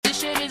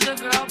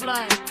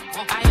blunt.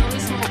 I only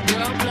smoke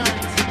real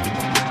blunts.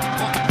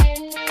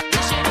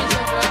 This shit is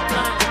a real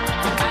blunt.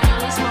 I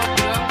only smoke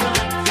real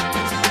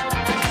blunts.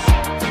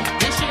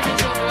 This shit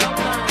is a real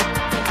blunt.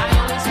 I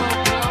only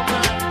smoke real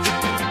blunts.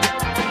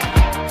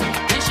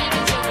 This shit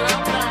is a real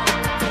blunt.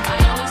 I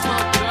only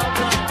smoke real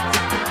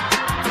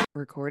blunts.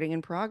 Recording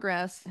in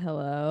progress.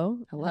 Hello.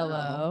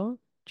 Hello.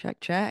 Check,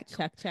 check.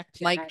 Check, check,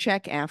 check. Mic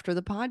check after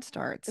the pod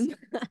starts.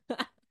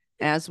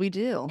 As we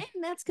do.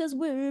 And that's because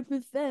we're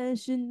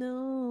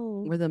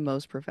professional. We're the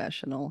most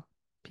professional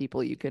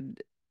people you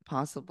could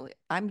possibly.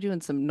 I'm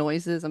doing some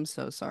noises. I'm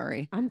so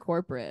sorry. I'm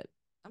corporate.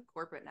 I'm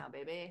corporate now,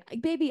 baby.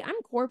 Baby,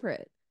 I'm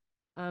corporate.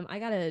 I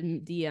got a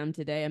DM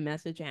today, a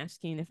message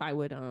asking if I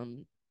would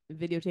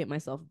videotape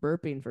myself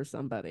burping for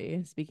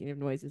somebody. Speaking of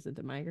noises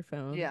into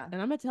microphone. Yeah. And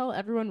I'm gonna tell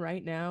everyone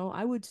right now,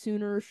 I would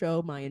sooner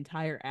show my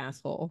entire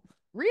asshole.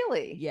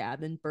 Really? Yeah,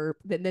 than burp,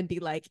 than be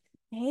like,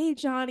 hey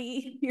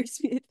Johnny, here's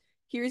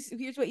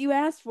what you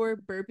asked for,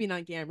 burping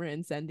on camera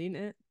and sending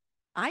it.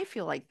 I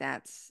feel like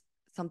that's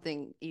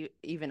something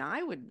even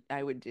I would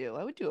do.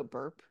 I would do a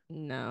burp.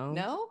 No.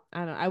 No?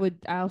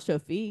 I'll show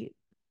feet.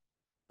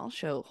 I'll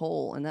show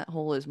hole, and that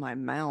hole is my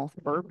mouth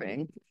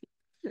burping.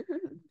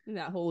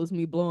 That hole is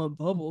me blowing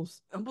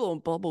bubbles. I'm blowing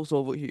bubbles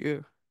over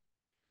here.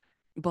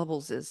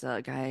 Bubbles is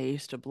a guy I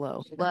used to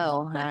blow.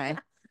 Blow, hi.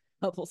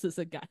 Bubbles is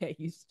a guy I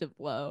used to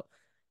blow.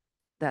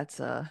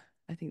 That's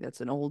I think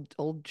that's an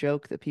old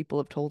joke that people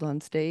have told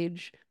on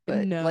stage,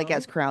 but No. like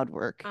as crowd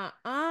work.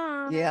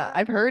 Uh-uh. Yeah,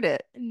 I've heard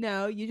it.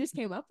 No, you just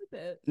came up with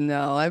it.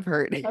 No, I've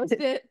heard it.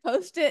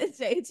 Post it,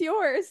 say it's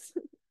yours.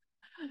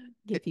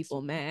 Get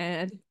people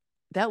mad.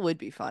 That would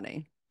be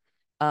funny.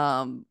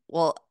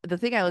 Well, the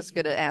thing I was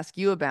gonna ask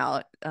you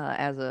about,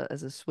 as a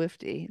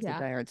Swiftie, as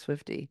a diehard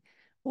Swiftie,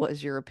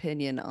 was your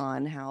opinion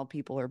on how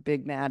people are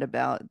big mad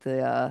about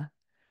the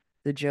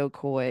Joe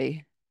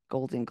Coy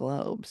Golden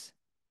Globes.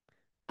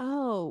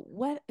 Oh,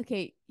 what?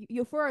 Okay,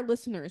 for our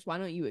listeners, why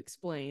don't you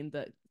explain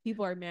that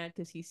people are mad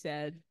because he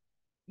said,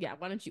 yeah,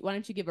 why don't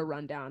you give a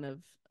rundown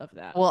of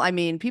that? Well, I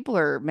mean, people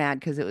are mad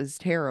because it was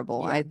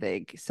terrible, Yeah. I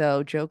think.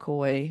 So Joe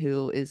Coy,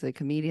 who is a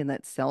comedian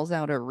that sells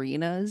out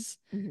arenas,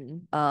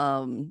 he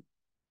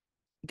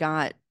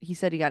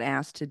said he got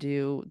asked to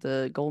do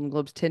the Golden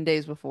Globes 10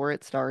 days before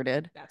it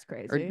started. That's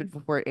crazy. Or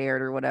before it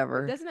aired or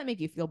whatever. Doesn't that make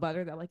you feel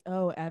better that like,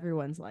 oh,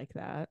 everyone's like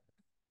that?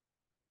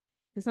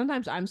 Because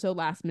sometimes I'm so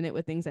last minute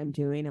with things I'm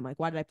doing. I'm like,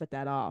 why did I put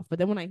that off? But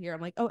then when I hear,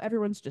 I'm like, oh,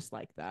 everyone's just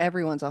like that.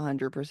 Everyone's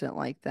 100%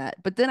 like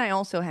that. But then I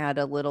also had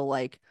a little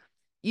like,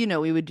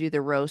 we would do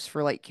the roast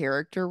for like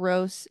character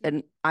roasts,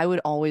 and I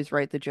would always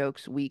write the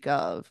jokes week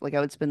of. Like I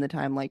would spend the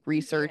time like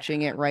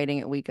researching it, writing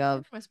it week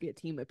of. There must be a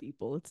team of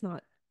people. It's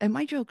not. And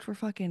my jokes were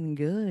fucking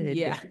good.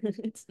 Yeah,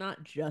 it's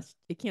not just.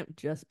 It can't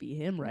just be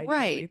him writing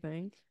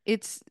everything.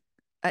 It's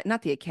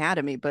not the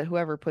Academy, but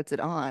whoever puts it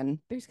on.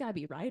 There's got to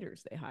be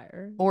writers they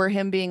hire. Or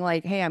him being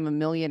like, hey, I'm a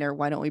millionaire.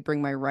 Why don't we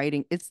bring my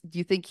writing? Do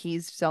you think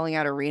he's selling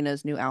out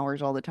arenas, new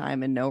hours all the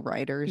time and no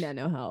writers? Yeah,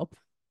 no help.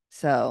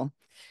 So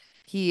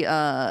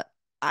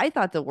I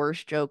thought the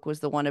worst joke was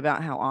the one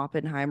about how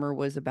Oppenheimer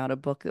was about a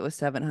book that was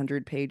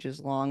 700 pages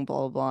long, blah,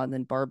 blah, blah. And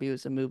then Barbie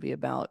was a movie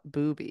about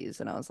boobies.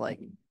 And I was like,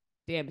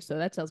 damn, so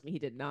that tells me he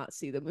did not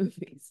see the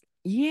movies.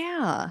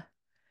 Yeah.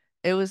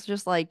 It was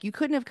just like, you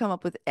couldn't have come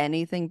up with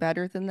anything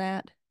better than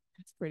that.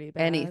 That's pretty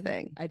bad.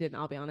 Anything.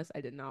 I'll be honest,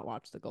 I did not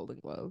watch the Golden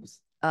Globes.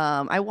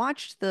 I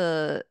watched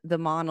the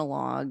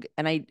monologue,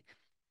 and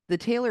the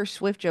Taylor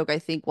Swift joke, I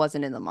think,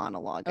 wasn't in the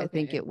monologue. Okay. I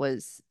think it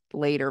was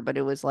later, but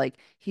it was like,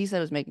 he said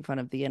it was making fun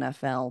of the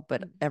NFL,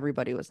 but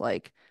everybody was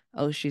like,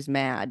 oh, she's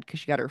mad because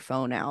she got her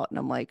phone out. And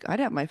I'm like,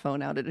 I'd have my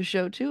phone out at a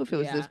show too if it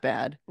was this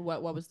bad.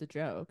 What was the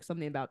joke?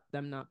 Something about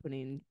them not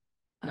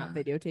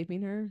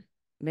videotaping her?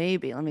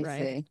 Maybe. Let me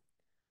see.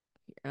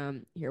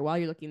 Here, while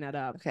you're looking that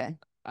up. Okay.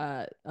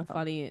 A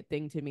funny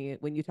thing to me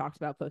when you talked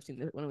about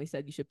posting when we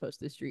said you should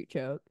post the street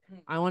joke.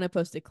 I want to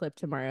post a clip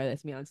tomorrow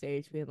that's me on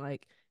stage being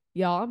like,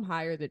 y'all, I'm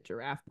higher than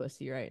giraffe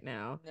pussy right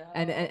now. No.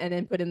 And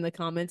then put in the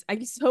comments,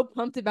 I'm so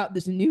pumped about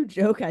this new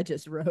joke I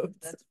just wrote.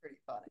 That's pretty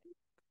funny.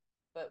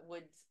 But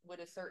would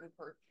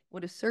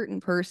a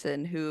certain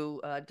person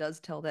who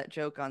does tell that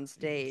joke on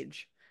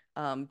stage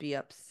be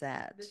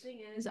upset? The thing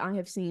is, I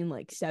have seen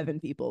like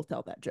 7 people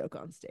tell that joke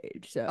on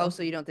stage. So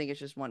you don't think it's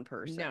just one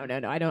person?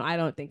 No. I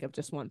don't think of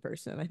just one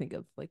person. I think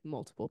of like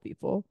multiple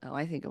people. Oh,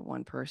 I think of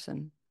one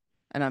person,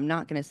 and I'm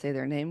not going to say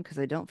their name because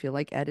I don't feel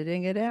like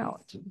editing it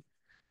out.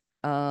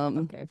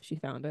 Okay, she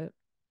found it.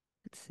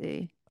 Let's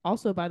see.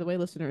 Also, by the way,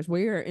 listeners,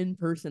 we are in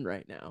person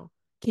right now.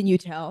 Can you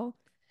tell?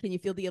 Can you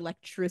feel the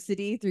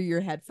electricity through your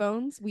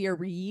headphones? We are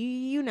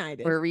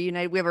reunited. We're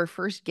reunited. We have our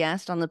first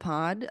guest on the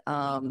pod.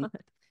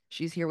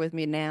 She's here with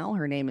me now.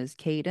 Her name is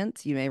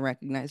Cadence. You may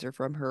recognize her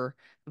from her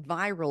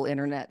viral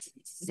internet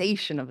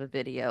sensation of a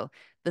video.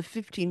 The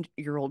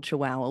 15-year-old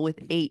Chihuahua with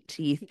 8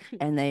 teeth,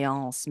 and they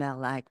all smell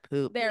like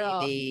poop. They're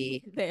all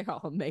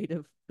made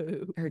of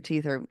poop. Her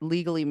teeth are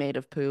legally made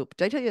of poop.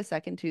 Did I tell you a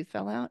second tooth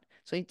fell out?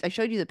 So I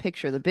showed you the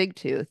picture, the big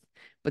tooth,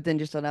 but then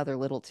just another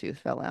little tooth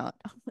fell out.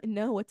 Oh,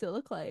 no, what's it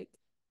look like?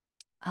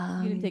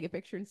 You didn't take a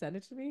picture and send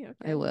it to me?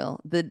 Okay. I will.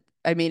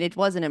 I mean, it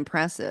wasn't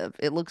impressive.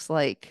 It looks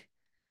like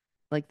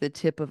the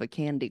tip of a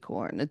candy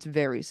corn. It's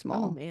very Oh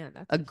small. man,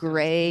 that A just sounds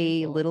gray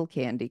painful. little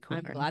candy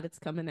corn. I'm glad it's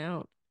coming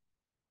out.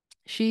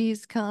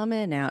 She's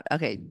coming out.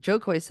 Okay, Joe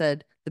Coy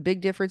said the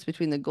big difference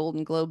between the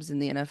Golden Globes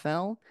and the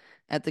NFL,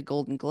 at the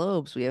Golden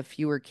Globes, we have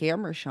fewer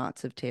camera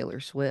shots of Taylor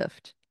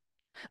Swift.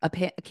 A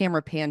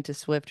camera panned to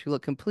Swift, who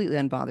looked completely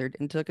unbothered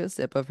and took a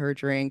sip of her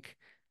drink.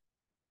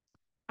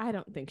 I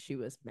don't think she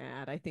was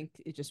mad. I think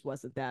it just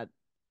wasn't that.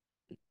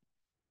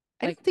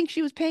 I Like, don't think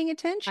she was paying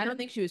attention. I don't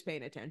think she was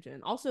paying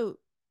attention. Also,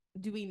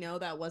 do we know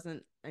that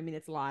wasn't? I mean,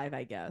 it's live,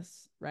 I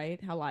guess,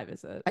 right? How live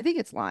is it? I think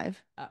it's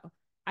live. Oh,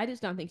 I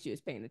just don't think she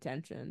was paying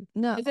attention.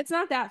 No. Because it's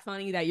not that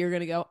funny that you're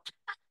gonna go.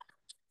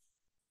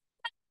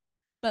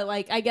 But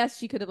like, I guess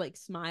she could have like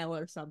smiled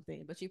or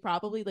something, but she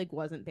probably like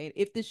wasn't paying.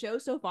 If the show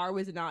so far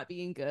was not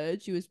being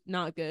good, she was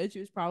not good. She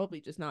was probably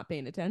just not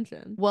paying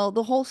attention. Well,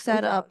 the whole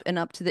setup and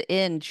up to the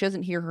end, she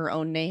doesn't hear her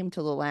own name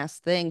till the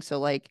last thing. So,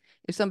 like,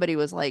 if somebody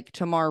was like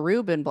Tamar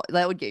Rubin,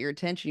 that would get your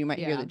attention. You might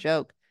hear the Yeah.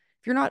 joke.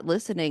 If you're not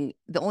listening,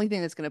 the only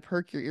thing that's going to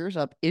perk your ears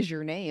up is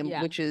your name,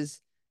 Yeah. which is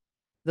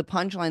the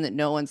punchline that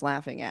no one's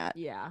laughing at.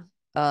 Yeah.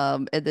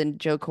 And then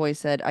Joe Coy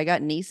said, I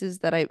got nieces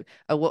that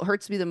what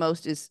hurts me the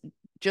most is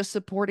just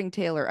supporting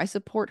Taylor. I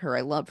support her.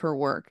 I love her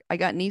work. I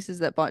got nieces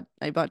that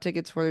I bought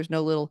tickets for. There's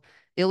no little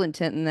ill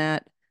intent in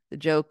that. The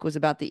joke was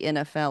about the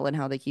NFL and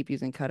how they keep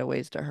using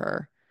cutaways to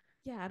her.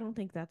 Yeah, I don't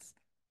think that's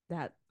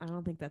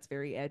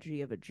very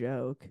edgy of a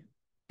joke.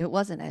 It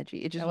wasn't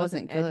edgy. It just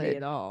wasn't good edgy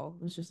at all.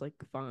 It was just like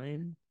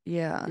fine.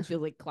 Yeah. It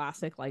feels like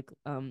classic like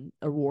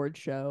award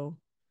show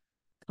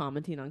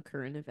commenting on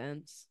current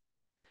events.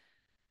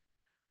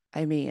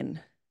 I mean,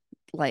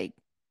 like,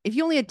 if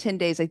you only had 10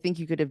 days, I think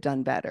you could have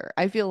done better.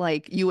 I feel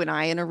like you and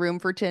I in a room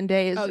for 10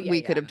 days,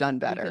 we could have done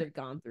better. We could have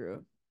gone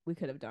through. We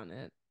could have done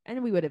it.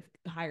 And we would have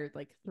hired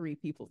like three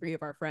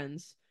of our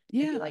friends.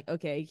 Yeah. Like,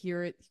 okay,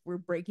 here we're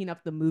breaking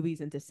up the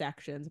movies into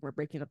sections. We're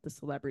breaking up the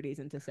celebrities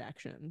into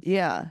sections.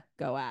 Yeah.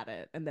 Go at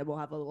it. And then we'll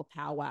have a little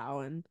powwow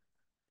and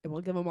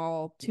we'll give them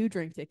all 2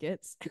 drink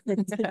tickets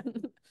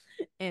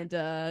and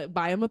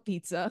buy them a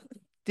pizza.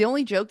 The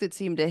only joke that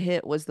seemed to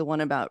hit was the one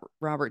about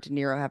Robert De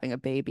Niro having a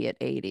baby at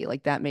 80.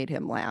 Like, that made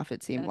him laugh,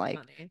 it seemed like.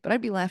 Funny. But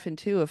I'd be laughing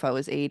too if I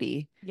was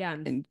 80. Yeah,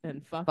 and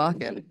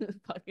fucking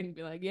fucking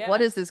be like, yeah.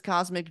 What is this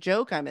cosmic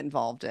joke I'm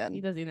involved in?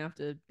 He doesn't even have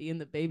to be in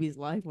the baby's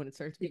life when it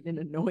starts being an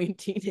annoying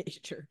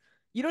teenager.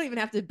 You don't even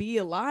have to be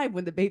alive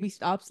when the baby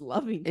stops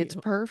loving you. It's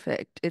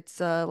perfect. It's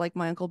like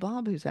my Uncle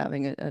Bob, who's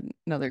having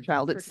another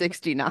child at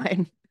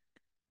 69.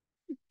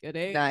 Good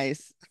age.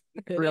 Nice.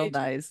 Good Real age.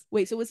 nice.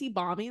 Wait, so was he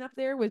bombing up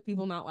there with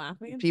people not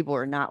laughing? People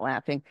are not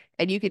laughing.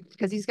 And you could,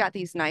 because he's got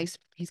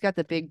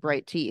the big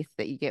bright teeth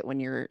that you get when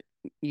you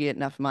get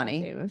enough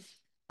money.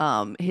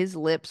 His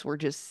lips were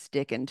just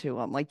sticking to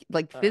him.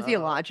 Like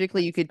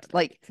physiologically, you could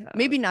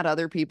maybe not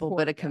other people,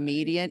 but a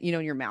comedian,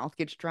 your mouth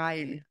gets dry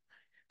and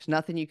there's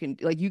nothing you can,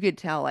 you could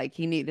tell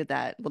he needed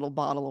that little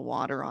bottle of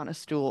water on a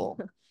stool.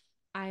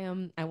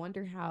 I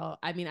wonder how,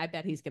 I mean, I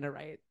bet he's gonna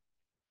write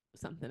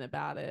something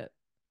about it.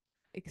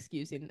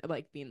 Excusing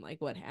being like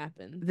what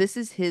happened. This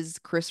is his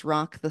Chris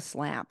Rock the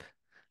slap.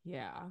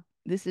 Yeah.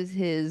 This is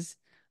his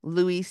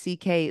Louis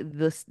C.K.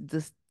 this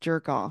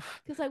jerk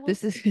off.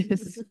 This is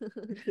his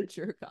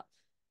jerk off.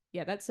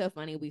 Yeah, that's so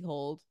funny.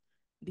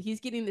 He's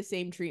getting the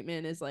same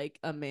treatment as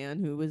a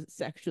man who was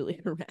sexually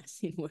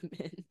harassing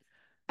women.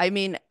 I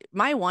mean,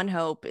 my one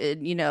hope,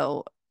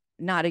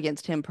 not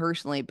against him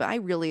personally, but I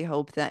really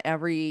hope that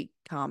every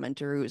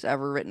commenter who's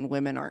ever written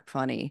women aren't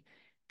funny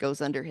goes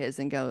under his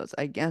and goes,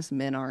 I guess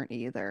men aren't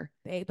either.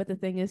 But the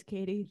thing is,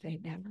 Katie, they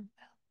never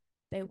will.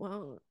 They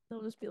won't.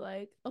 They'll just be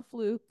like, a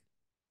fluke.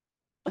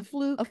 A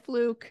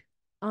fluke.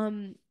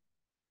 What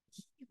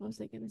was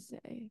I gonna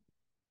say?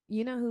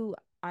 You know who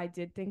I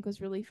did think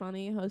was really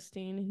funny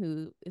hosting,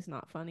 who is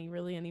not funny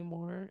really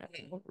anymore?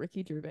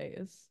 Ricky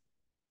Gervais.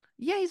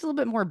 Yeah, he's a little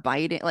bit more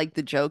biting.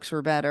 The jokes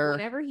were better.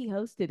 Whenever he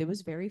hosted, it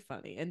was very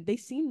funny. And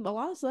a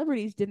lot of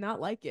celebrities did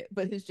not like it,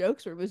 but his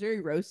jokes was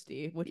very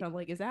roasty, which I'm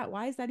like,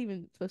 why is that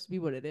even supposed to be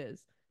what it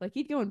is?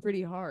 He'd going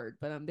pretty hard,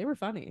 but they were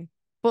funny.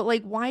 But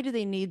why do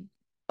they need,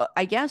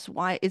 I guess,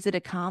 why is it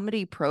a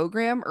comedy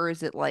program, or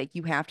is it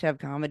you have to have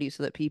comedy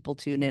so that people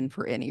tune in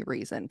for any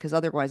reason? Because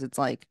otherwise it's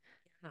not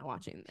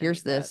watching.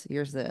 Here's this.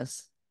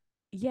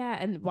 Yeah.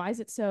 And why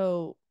is it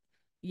so?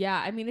 Yeah,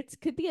 I mean, it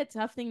could be a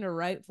tough thing to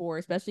write for,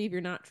 especially if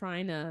you're not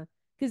trying to,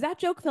 because that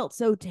joke felt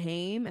so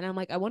tame, and I'm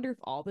like, I wonder if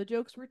all the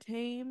jokes were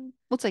tame.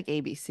 Well, it's like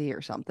ABC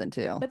or something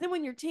too. But then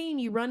when you're tame,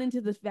 you run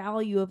into this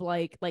value of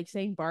like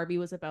saying Barbie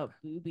was about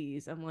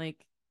boobies. I'm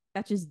like,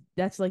 that's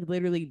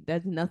literally,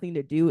 that's nothing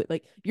to do with,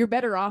 you're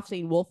better off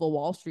saying Wolf of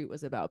Wall Street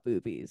was about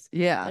boobies.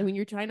 Yeah. And when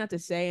you're trying not to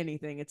say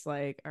anything, it's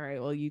like, all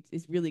right, well,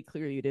 it's really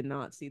clear you did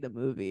not see the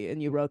movie,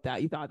 and you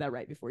thought that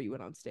right before you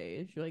went on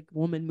stage. You're like,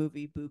 woman,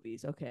 movie,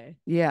 boobies. Okay.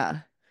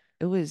 Yeah.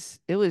 It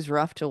was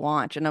rough to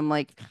watch. And I'm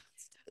like,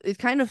 it's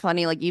kind of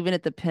funny, even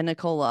at the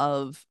pinnacle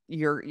of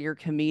your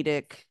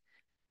comedic,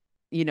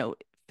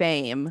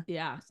 fame.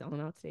 Yeah,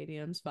 selling out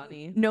stadiums,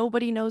 funny.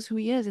 Nobody knows who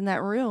he is in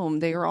that room.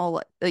 They are all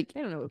like,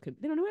 They don't know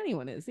they don't know who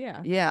anyone is.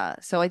 Yeah. yeah.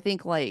 So I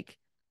think like,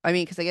 I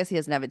mean, because I guess he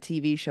doesn't have a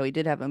TV show. He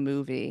did have a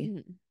movie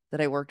Mhm.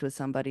 that I worked with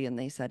somebody, and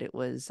they said it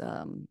was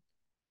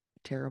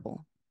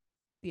terrible.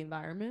 The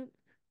environment.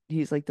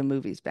 He's like, the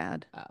movie's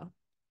bad, Oh.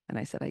 and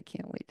I said I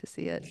can't wait to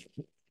see it.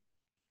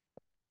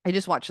 I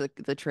just watched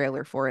the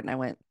trailer for it, and I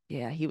went,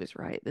 yeah, he was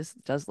right. This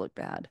does look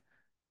bad.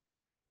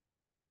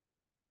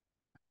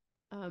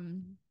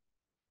 Damn,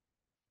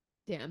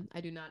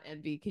 I do not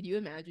envy. Could you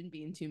imagine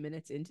being 2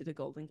 minutes into the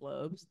Golden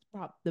Globes?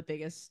 The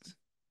biggest,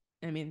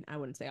 I mean, I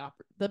wouldn't say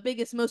opera, the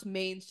biggest, most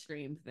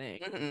mainstream thing,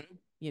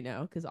 you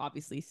know, because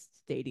obviously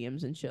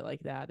stadiums and shit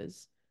like that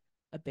is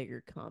a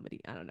bigger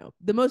comedy. I don't know.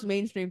 The most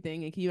mainstream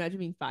thing. And can you imagine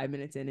being 5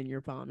 minutes in and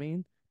you're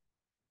bombing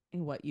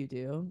and what you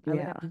do? I would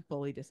have Yeah. to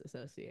fully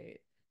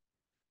disassociate.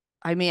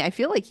 I mean, I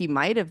feel like he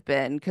might have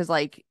been because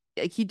like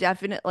he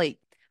definitely like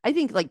I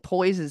think like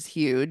poise is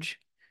huge.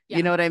 You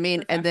Yeah, know what I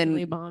mean? And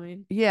professionally then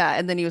bombing. yeah,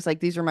 and then he was like,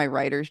 "These are my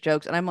writer's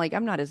jokes," and I'm like,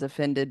 I'm not as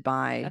offended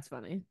by. That's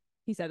funny.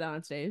 He said that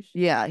on stage.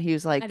 Yeah, he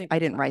was like, think I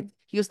that's didn't write. funny.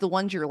 He was the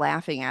ones you're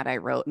laughing at. I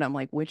wrote, and I'm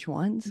like, which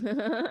ones?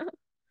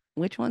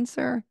 Which ones,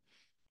 sir?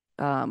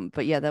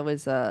 But yeah, that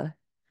was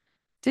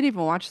didn't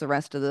even watch the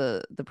rest of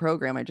the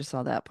program. I just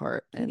saw that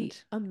part, Can you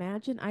and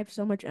imagine? I have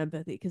so much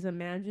empathy because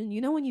imagine, you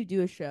know, when you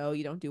do a show,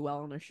 you don't do well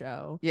on a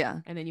show,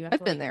 yeah, and then you have I've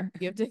to been like, there.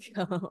 you have to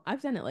go.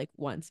 I've done it like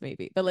once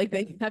maybe, but like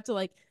then you have to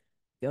like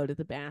go to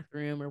the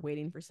bathroom or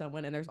waiting for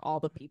someone, and there's all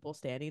the people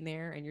standing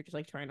there, and you're just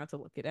like trying not to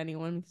look at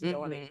anyone because you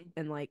don't want to,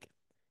 and like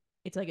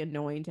it's like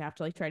annoying to have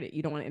to like try to,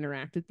 you don't want to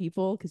interact with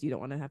people because you don't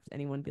want to have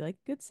anyone be like,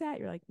 good set.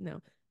 You're like,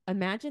 no.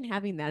 Imagine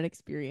having that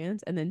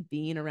experience and then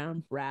being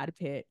around Brad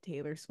Pitt,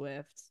 Taylor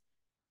Swift,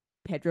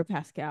 Pedro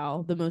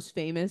Pascal, the most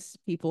famous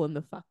people in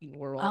the fucking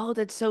world. Oh,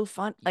 that's so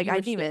fun. Like You I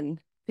are didn't even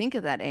think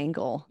of that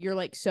angle. You're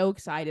like so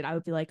excited. I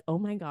would be like, oh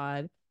my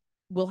God,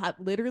 we'll have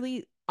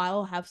literally,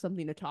 I'll have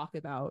something to talk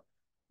about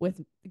with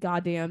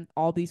goddamn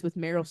all these with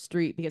Meryl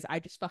Streep because I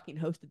just fucking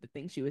hosted the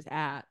thing she was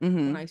at.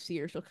 When I see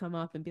her, she'll come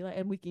up and be like,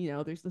 and we can, you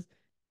know, there's this,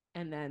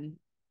 and then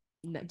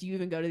do you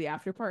even go to the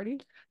after party?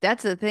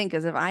 That's the thing,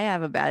 because if I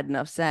have a bad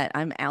enough set,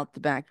 I'm out the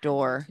back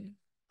door.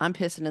 I'm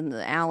pissing in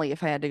the alley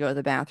if I had to go to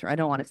the bathroom. I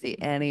don't want to see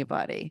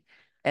anybody.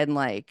 And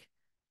like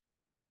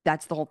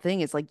that's the whole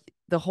thing. It's like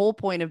the whole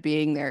point of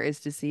being there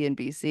is to see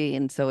NBC.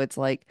 And so it's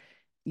like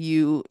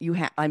you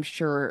have I'm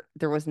sure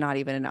there was not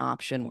even an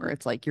option where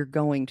it's like you're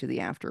going to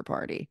the after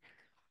party.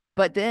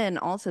 But then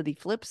also the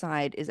flip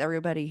side is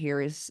everybody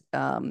here is I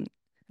don't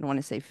want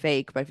to say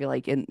fake, but I feel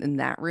like in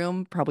that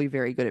room probably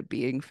very good at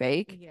being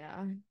fake.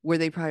 Yeah. Where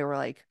they probably were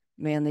like,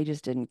 man, they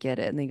just didn't get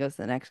it. And then he goes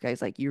to the next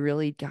guy's like, you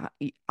really got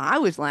I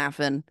was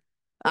laughing.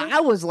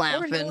 I was Or no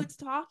laughing. one's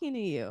talking to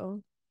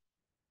you.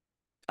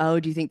 Oh,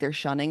 do you think they're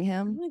shunning I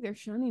him? feel like they're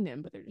shunning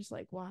him, but they're just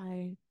like,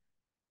 why?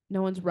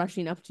 No one's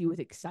rushing up to you with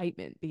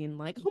excitement, being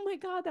like, oh my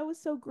God, that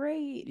was so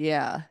great.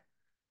 Yeah.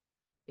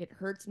 It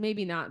hurts.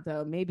 Maybe not,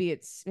 though. Maybe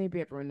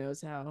everyone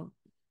knows how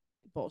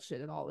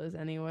bullshit it all is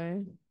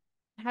anyway.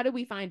 How did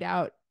we find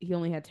out he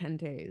only had 10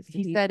 days?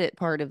 He said it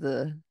part of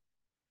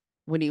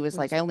when he was When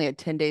like, I only had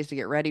 10 days to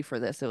get ready for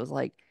this. It was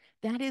like,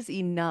 that is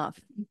enough.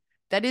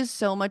 That is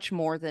so much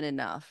more than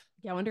enough.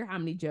 Yeah, I wonder how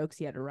many jokes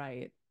he had to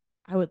write.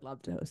 I would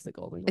love to host the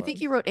Golden I Globes. think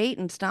he wrote 8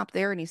 and stopped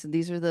there. And he said,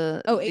 these are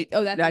the. Oh, 8.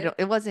 Oh, that's I it? don't,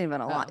 it wasn't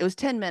even a lot. Oh. It was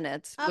 10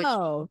 minutes.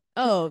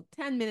 Which,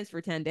 10 minutes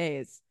for 10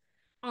 days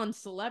on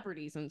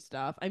celebrities and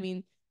stuff. I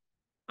mean,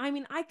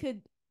 I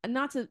could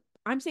not to.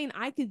 I'm saying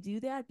I could do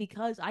that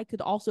because I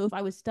could also, if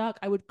I was stuck,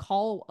 I would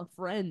call a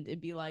friend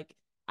and be like,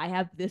 I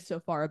have this so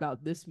far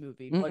about this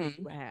movie. What do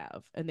you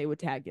have? And they would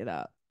tag it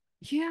up.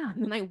 yeah.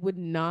 And then I would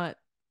not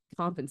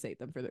compensate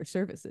them for their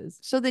services.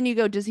 So then you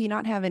go, does he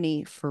not have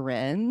any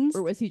friends?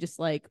 Or was he just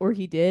like, or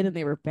he did and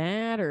they were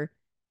bad? Or,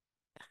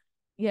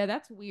 yeah,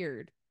 that's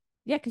weird.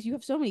 Yeah, because you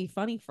have so many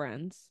funny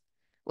friends.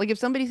 Like if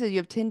somebody says you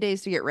have 10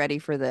 days to get ready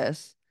for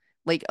this,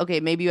 like, okay,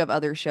 maybe you have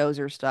other shows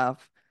or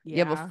stuff. You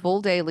have a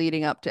full day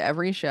leading up to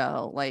every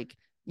show. Like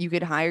you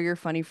could hire your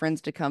funny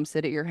friends to come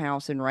sit at your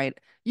house and write.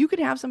 You could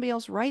have somebody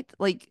else write.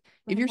 Like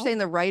if you're saying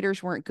the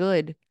writers weren't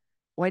good,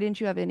 why didn't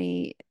you have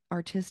any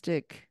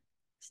artistic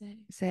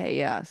say?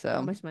 Yeah. So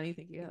how much money do you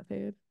think you got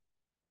paid?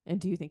 And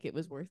do you think it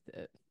was worth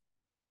it?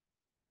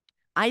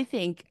 I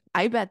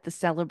bet the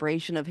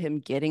celebration of him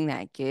getting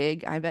that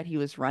gig, I bet he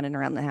was running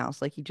around the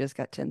house like he just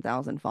got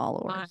 10,000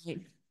 followers.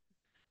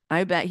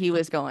 I bet he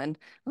was going,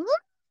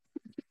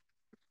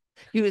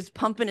 he was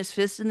pumping his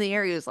fist in the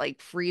air. He was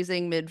like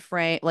freezing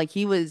mid-frame.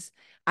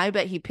 I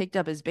bet he picked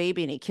up his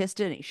baby and he kissed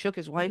it and he shook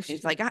his wife.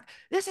 He's like,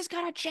 this is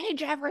going to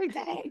change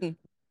everything.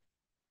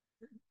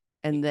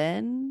 And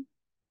then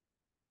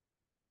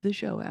the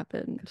show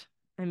happened.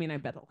 I mean, I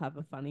bet he'll have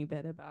a funny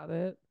bit about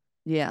it.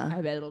 Yeah.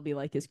 I bet it'll be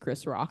like his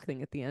Chris Rock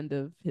thing at the end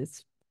of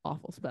his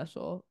awful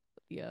special.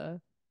 Yeah.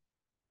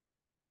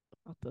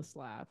 About the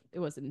slap. It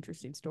was an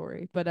interesting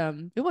story. But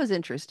it was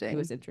interesting. It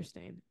was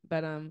interesting.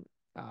 But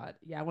God,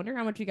 yeah, I wonder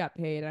how much he got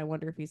paid. I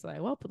wonder if he's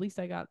like, well, at least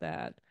I got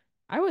that.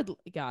 I would,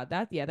 God,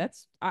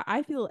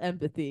 I feel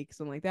empathy because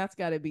I'm like, that's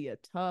got to be a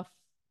tough.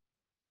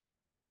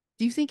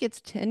 Do you think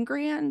it's 10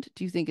 grand?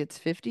 Do you think it's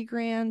 50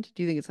 grand?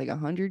 Do you think it's like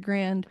 100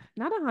 grand?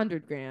 Not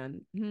 100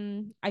 grand.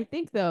 I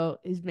think though,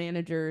 his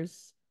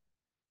managers,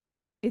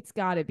 it's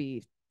got to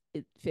be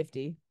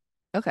 50,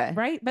 Okay.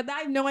 right? But I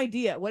have no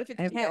idea. What if it's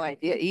I have 10? no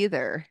idea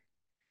either.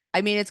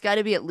 I mean, it's got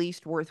to be at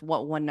least worth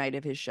what one night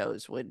of his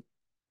shows would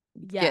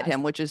get Yes.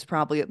 him, which is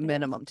probably at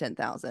minimum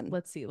 10,000.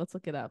 Let's see. Let's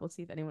look it up. Let's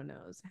see if anyone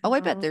knows. Oh,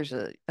 I bet How there's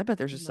a much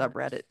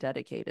subreddit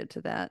dedicated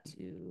to that.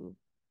 to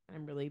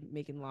I'm really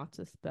making lots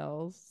of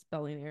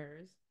spelling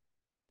errors.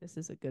 This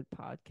is a good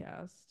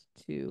podcast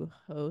to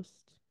host.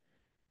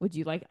 Would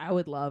you like? I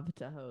would love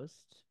to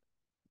host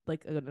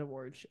like an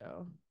award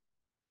show.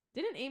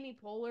 Didn't Amy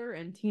Poehler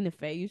and Tina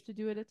Fey used to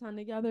do it a ton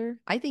together?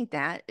 I think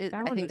that is, That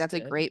I one think was that's a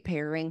good. great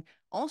pairing.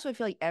 Also, I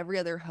feel like every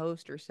other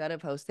host or set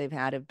of hosts they've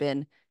had have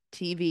been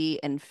TV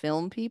and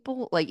film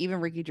people. Like even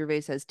Ricky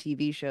Gervais has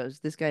TV shows.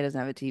 This guy doesn't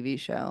have a TV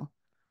show.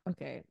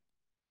 Okay,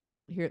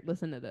 here,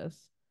 listen to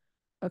this.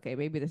 Okay,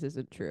 maybe this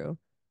isn't true.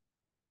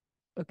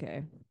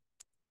 Okay,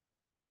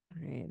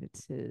 all right,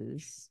 it's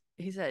his.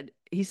 He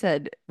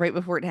said right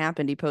before it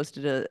happened, he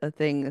posted a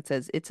thing that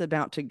says it's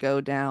about to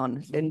go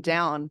down, and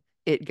down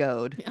it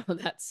goed. Oh,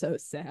 that's so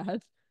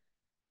sad.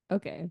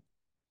 Okay.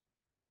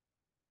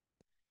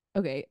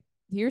 Okay,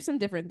 here's some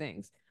different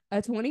things.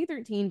 A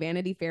 2013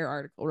 Vanity Fair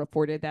article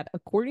reported that,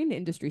 according to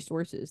industry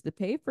sources, the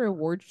pay for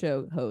award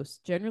show hosts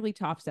generally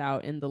tops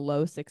out in the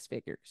low six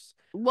figures,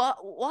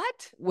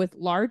 What? with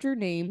larger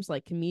names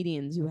like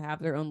comedians who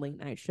have their own late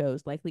night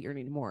shows likely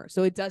earning more.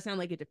 So it does sound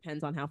like it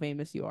depends on how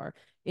famous you are.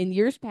 In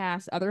years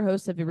past, other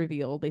hosts have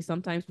revealed they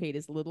sometimes paid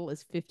as little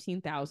as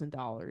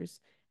 $15,000,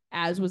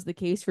 as was the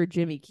case for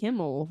Jimmy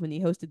Kimmel when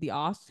he hosted the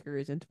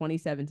Oscars in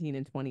 2017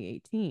 and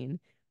 2018.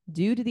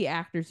 Due to the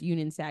Actors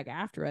Union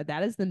SAG-AFTRA,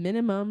 that is the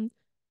minimum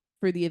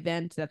for the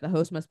event that the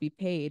host must be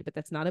paid, but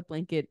that's not a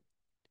blanket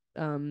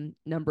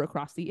number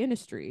across the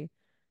industry.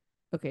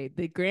 Okay,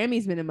 the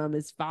Grammys minimum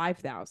is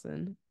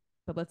 5,000.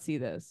 But let's see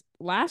this.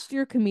 Last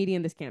year,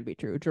 comedian, this can't be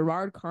true,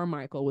 Gerard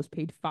Carmichael was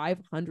paid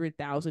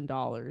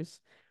 $500,000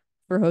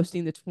 for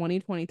hosting the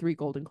 2023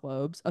 Golden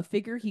Globes, a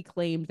figure he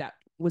claimed that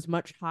was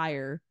much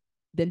higher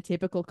than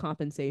typical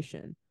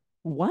compensation.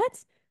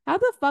 What? How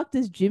the fuck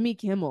does Jimmy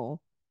Kimmel,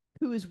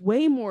 who is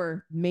way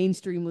more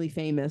mainstreamly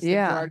famous than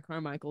Gerard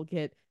Carmichael,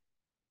 get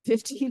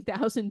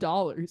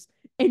 $15,000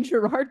 and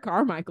Gerard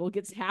Carmichael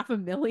gets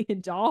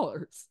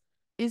 $500,000?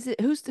 Is it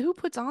who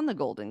puts on the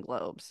Golden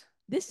Globes?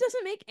 This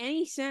doesn't make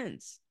any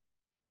sense.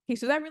 Okay,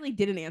 so that really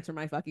didn't answer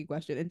my fucking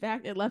question. In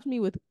fact, it left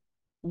me with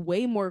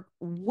way more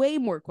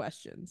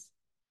questions.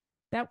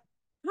 That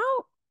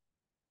how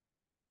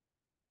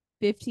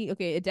 15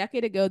 okay, a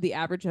decade ago the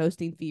average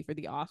hosting fee for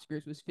the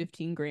Oscars was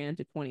 15 grand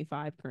to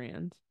 25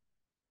 grand.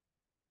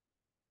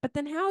 But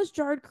then how is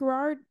Gerard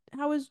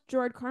Carmichael's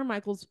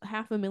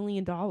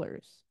 $500,000?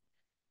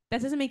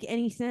 That doesn't make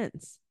any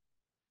sense.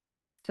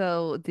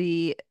 So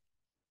the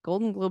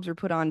Golden Globes are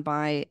put on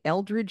by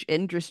Eldridge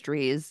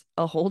Industries,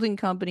 a holding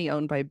company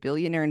owned by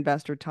billionaire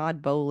investor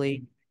Todd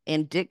Boehly,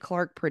 and Dick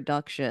Clark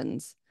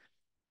Productions.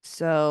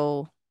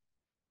 So,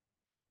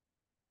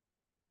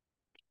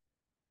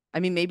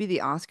 I mean, maybe the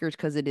Oscars,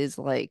 because it is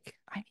like,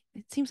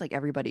 it seems like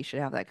everybody should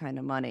have that kind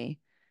of money.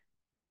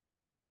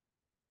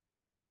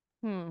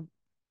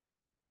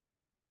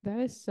 That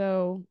is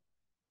so.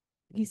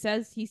 He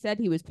said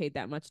he was paid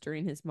that much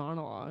during his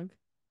monologue.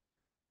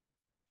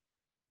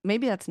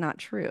 Maybe that's not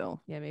true.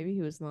 Yeah, maybe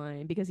he was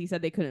lying because he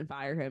said they couldn't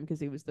fire him because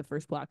he was the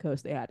first black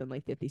host they had in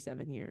like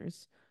 57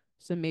 years.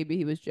 So maybe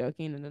he was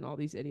joking, and then all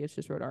these idiots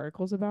just wrote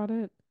articles about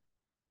it.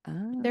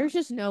 There's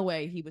just no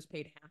way he was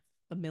paid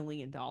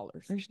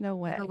 $500,000. There's no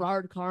way.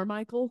 Gerard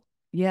Carmichael.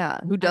 Yeah,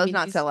 who does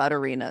not sell out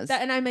arenas.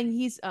 And I mean,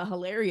 he's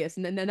hilarious,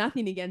 and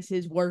nothing against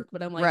his work,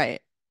 but I'm like,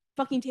 right.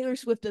 Fucking Taylor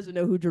Swift doesn't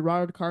know who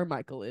Gerard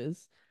Carmichael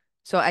is.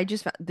 So I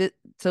just found that,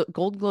 so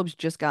Golden Globes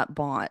just got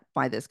bought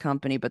by this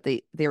company, but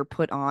they're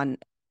put on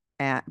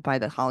by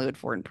the Hollywood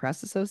Foreign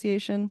Press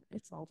Association.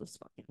 It's all just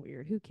fucking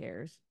weird. Who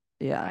cares?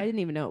 Yeah. I didn't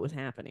even know it was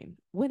happening.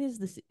 What is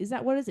this?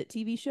 What is it?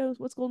 TV shows?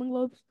 What's Golden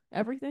Globes?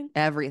 Everything?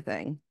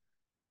 Everything.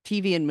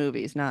 TV and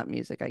movies, not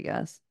music, I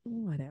guess.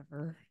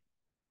 Whatever.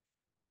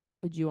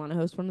 Would you want to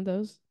host one of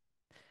those?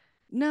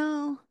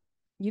 No.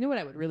 You know what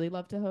I would really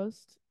love to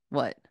host?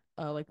 What?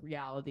 Like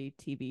reality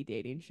TV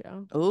dating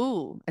show.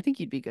 Oh, I think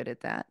you'd be good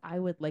at that. I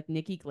would like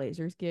Nikki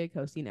Glazer's gig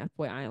hosting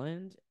F-Boy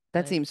Island.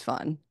 That seems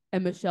fun.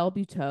 And Michelle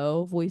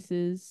Buteau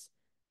voices.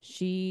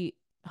 She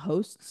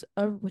hosts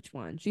which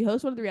one? She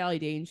hosts one of the reality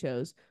dating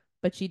shows,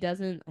 but she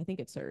doesn't. I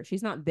think it's her.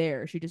 She's not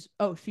there. She does.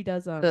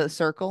 The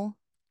Circle.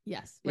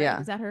 Yes. Right?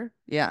 Yeah. Is that her?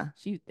 Yeah.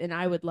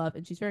 I would love,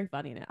 and she's very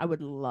funny in it. I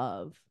would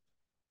love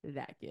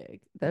that gig.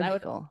 That'd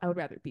be cool. I would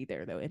rather be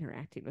there though,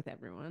 interacting with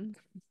everyone.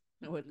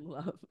 I would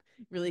love.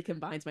 Really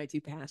combines my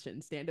two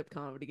passions: stand-up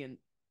comedy and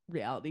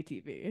reality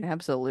TV.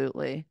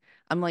 Absolutely.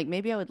 I'm like,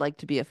 maybe I would like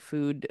to be a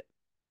food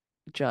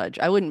judge.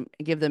 I wouldn't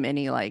give them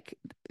any like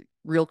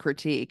real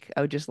critique.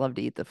 I would just love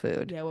to eat the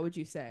food. Yeah, what would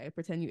you say?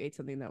 Pretend you ate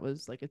something that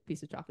was like a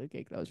piece of chocolate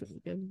cake that was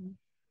really good.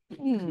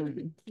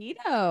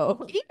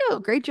 Keto.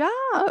 Keto, great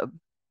job.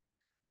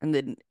 And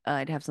then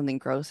I'd have something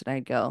gross and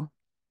I'd go,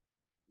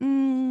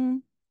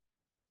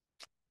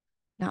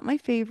 not my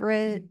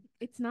favorite.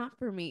 It's not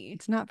for me.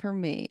 It's not for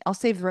me. I'll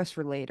save the rest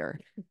for later.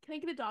 Can I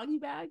get a doggy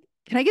bag?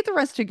 Can I get the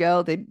rest to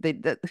go?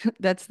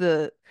 That's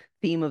the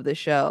theme of the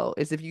show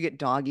is if you get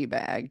doggy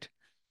bagged.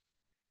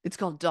 It's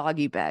called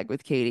Doggy Bag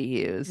with Katie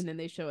Hughes. And then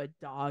they show a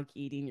dog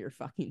eating your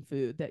fucking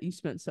food that you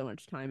spent so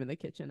much time in the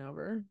kitchen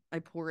over. I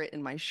pour it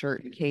in my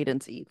shirt and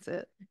Cadence eats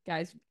it.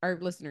 Guys, our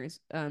listeners,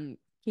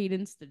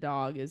 Cadence the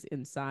dog is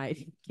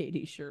inside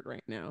Katie's shirt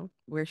right now.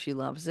 Where she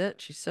loves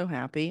it. She's so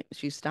happy.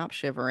 She stopped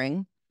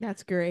shivering.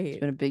 That's great.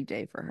 It's been a big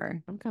day for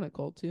her. I'm kind of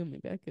cold too.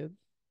 Maybe I could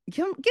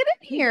Get in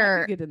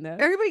here. get in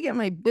that. Everybody get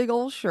my big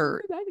old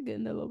shirt. Maybe I could get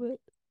in that a little bit.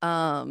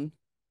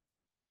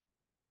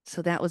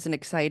 So that was an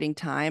exciting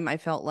time. I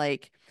felt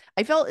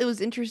it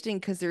was interesting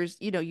because there's,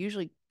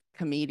 usually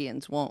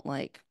comedians won't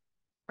I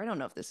don't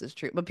know if this is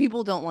true, but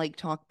people don't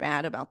talk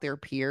bad about their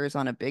peers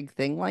on a big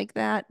thing like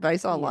that. But I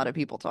saw a lot of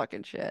people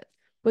talking shit.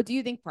 But do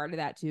you think part of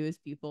that too is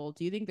do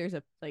you think there's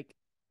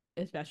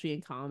especially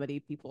in comedy,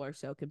 people are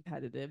so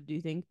competitive? Do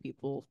you think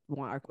people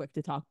are quick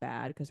to talk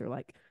bad because they're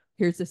like,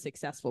 here's a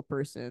successful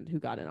person who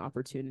got an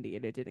opportunity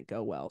and it didn't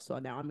go well, so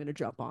now I'm going to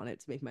jump on it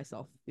to make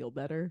myself feel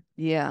better?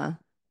 Yeah.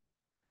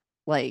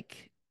 I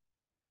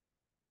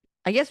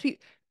guess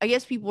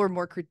people were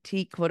more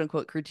quote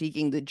unquote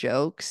critiquing the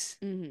jokes,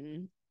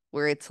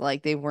 where it's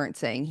like they weren't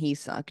saying he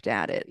sucked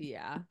at it.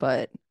 Yeah.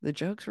 But the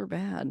jokes were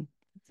bad.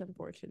 It's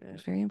unfortunate.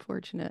 It's very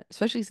unfortunate,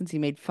 especially since he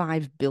made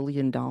 $5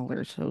 billion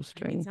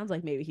hosting. It sounds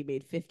like maybe he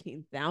made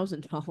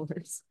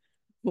 $15,000,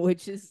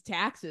 which is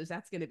taxes.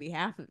 That's going to be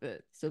half of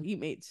it. So he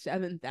made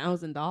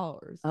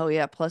 $7,000. Oh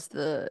yeah, plus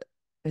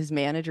his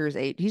manager's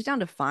he's down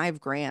to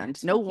 $5,000.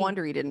 That's no fucking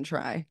wonder he didn't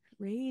try.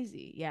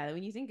 Crazy. Yeah,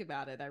 when you think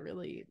about it, that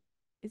really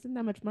isn't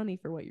that much money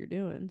for what you're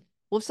doing.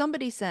 Well, if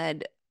somebody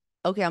said,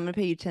 okay, I'm gonna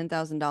pay you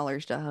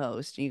 $10,000 to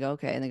host, and you go,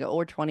 okay, and they go,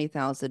 or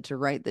 $20,000 to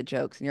write the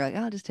jokes, and you're like,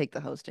 I'll just take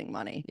the hosting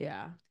money.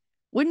 Yeah.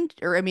 Or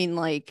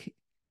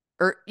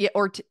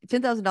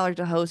 $10,000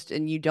 to host,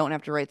 and you don't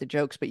have to write the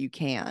jokes, but you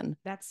can.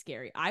 That's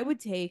scary. I would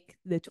take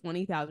the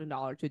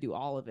 $20,000 to do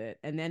all of it,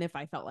 and then if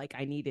I felt like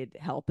I needed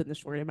help in the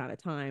short amount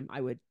of time,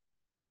 I would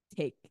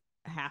take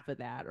half of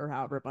that or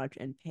however much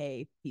and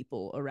pay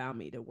people around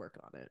me to work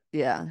on it.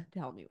 Yeah. To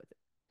help me with it.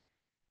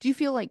 Do you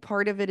feel like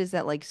part of it is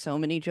that so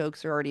many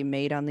jokes are already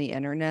made on the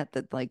internet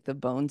that the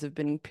bones have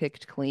been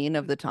picked clean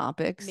of the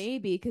topics?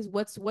 Maybe, because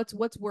what's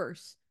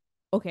worse?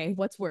 Okay,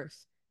 what's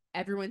worse?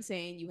 Everyone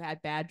saying you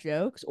had bad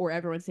jokes or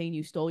everyone saying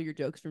you stole your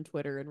jokes from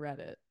Twitter and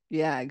Reddit?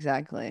 Yeah,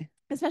 exactly.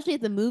 Especially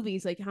at the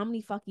movies, how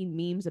many fucking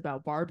memes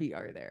about Barbie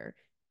are there?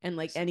 And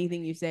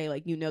anything you say,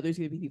 there's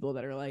gonna be people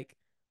that are like,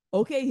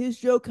 okay, his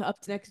joke up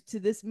next to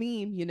this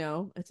meme,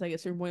 It's like at a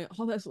certain point,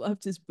 all that's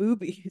left is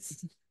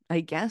boobies. I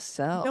guess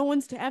so. No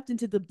one's tapped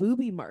into the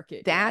boobie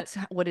market. That's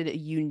what a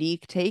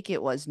unique take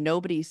it was.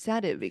 Nobody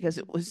said it because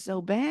it was so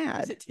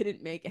bad. It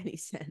didn't make any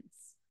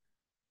sense.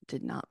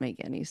 Did not make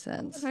any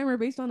sense. Timer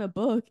based on a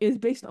book is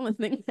based on a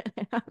thing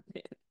that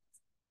happened.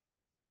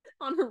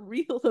 On a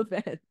real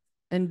event.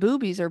 And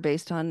boobies are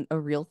based on a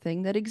real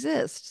thing that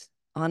exists.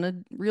 On a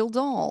real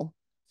doll.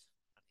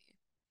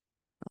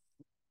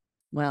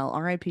 Well,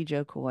 R.I.P.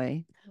 Joe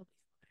Coy. I'm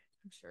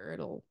sure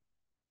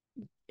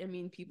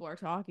people are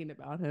talking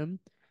about him.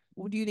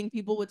 Do you think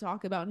people would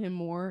talk about him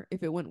more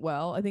if it went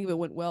well? I think if it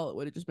went well, it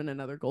would have just been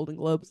another Golden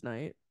Globes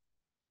night.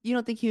 You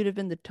don't think he would have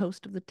been the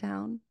toast of the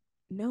town?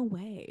 No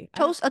way.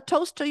 A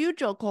toast to you,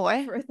 Joe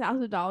Coy. For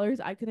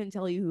 $1,000, I couldn't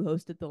tell you who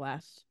hosted the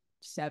last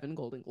 7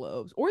 Golden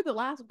Globes or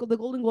the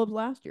Golden Globes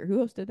last year. Who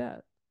hosted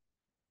that?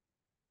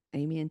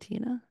 Amy and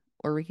Tina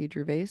or Ricky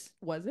Gervais?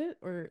 Was it?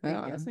 Or are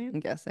you guessing? I'm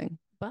guessing.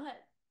 But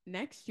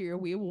next year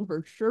we will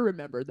for sure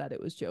remember that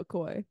it was Joe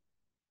Coy.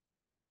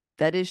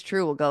 That is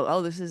true. We'll go,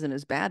 oh, this isn't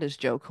as bad as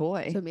Joe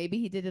Coy. So maybe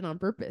he did it on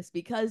purpose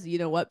because you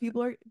know what?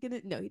 People are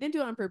gonna no, he didn't do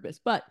it on purpose.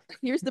 But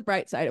here's the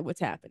bright side of what's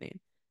happening.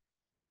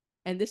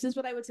 And this is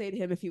what I would say to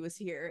him if he was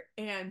here,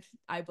 and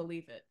I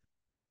believe it.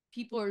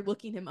 People are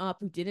looking him up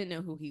who didn't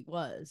know who he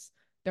was.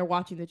 They're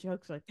watching the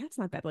jokes like, that's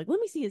not bad. Let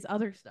me see his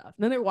other stuff.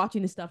 And then they're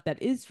watching the stuff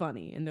that is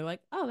funny, and they're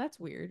like, oh, that's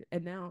weird.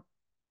 And now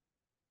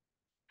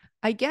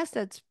I guess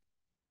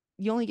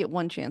you only get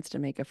one chance to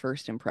make a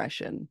first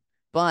impression.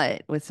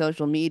 But with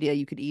social media,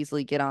 you could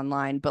easily get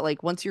online.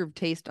 But once your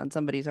taste on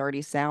somebody's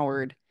already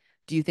soured,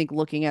 do you think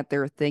looking at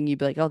their thing, you'd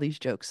be like, oh, these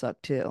jokes suck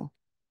too?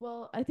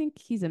 Well, I think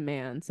he's a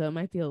man, so it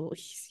might be a little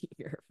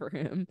easier for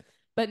him.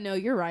 But no,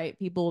 you're right.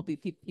 People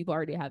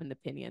already have an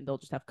opinion. They'll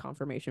just have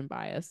confirmation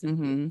bias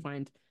and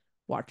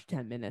watch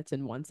 10 minutes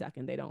and 1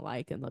 second they don't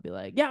like, and they'll be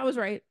like, yeah, I was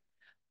right.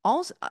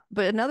 Also,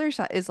 but another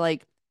side is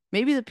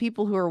maybe the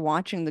people who are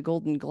watching the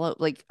Golden Globe,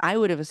 I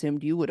would have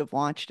assumed you would have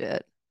watched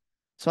it.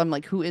 So I'm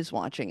like, who is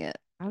watching it?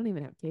 I don't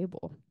even have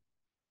cable.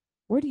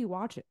 Where do you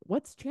watch it?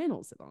 What's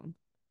channel is it on?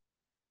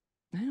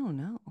 I don't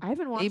know. I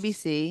haven't watched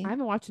ABC. I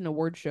haven't watched an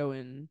award show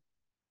in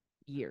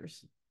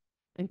years.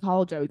 In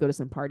college, I would go to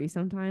some parties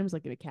sometimes,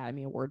 like an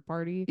Academy Award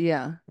party,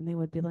 Yeah. and they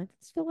would be like,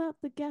 "Let's fill out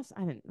the guests."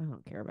 I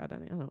don't care about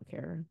any. I don't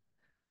care.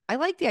 I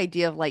like the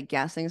idea of like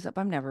guessing stuff.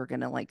 I'm never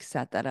gonna like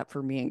set that up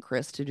for me and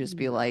Chris to just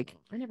be No, like,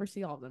 I never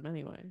see all of them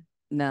anyway.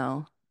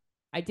 no.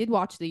 I did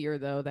watch the year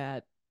though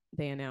that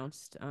they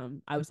announced.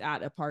 I was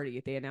at a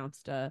party. They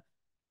announced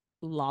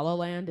La La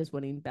Land is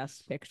winning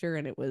Best Picture,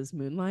 and it was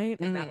Moonlight,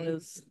 and that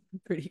was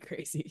pretty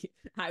crazy.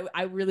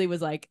 I really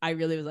was like,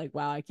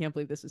 wow, I can't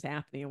believe this is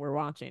happening, and we're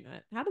watching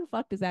it. How the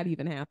fuck does that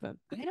even happen?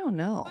 I don't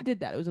know. Who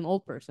did that? It was an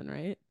old person,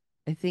 right?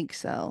 I think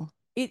so.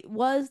 It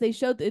was. They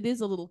showed. It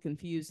is a little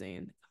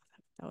confusing.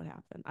 That would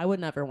happen. I would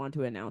never want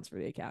to announce for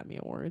the Academy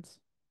Awards.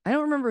 I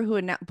don't remember who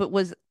announced, but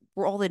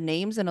were all the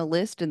names in a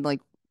list and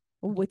like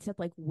What said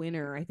like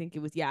winner? I think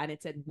it was, yeah, and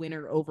it said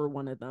winner over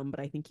one of them,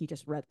 but I think he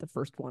just read the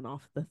first one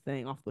off the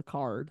thing, off the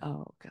card.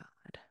 oh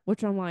god.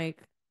 Which I'm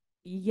like,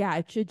 yeah,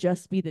 it should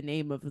just be the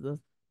name of the.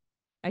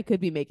 I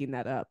could be making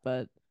that up,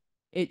 but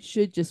it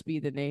should just be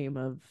the name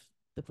of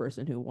the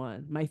person who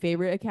won. My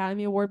favorite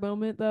Academy Award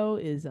moment though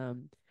is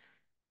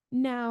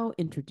now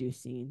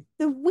introducing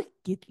the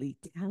wickedly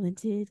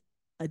talented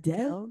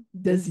Adele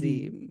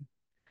Dazeem.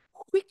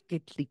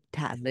 Wickedly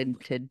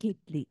talented.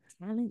 Wickedly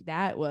talented.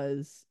 That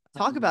was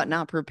Talk about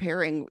not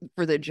preparing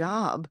for the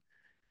job.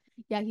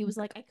 Yeah, he was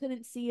like, I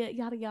couldn't see it,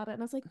 yada yada,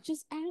 and I was like,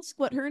 just ask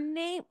what her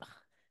name.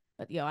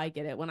 But I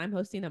get it. When I'm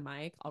hosting a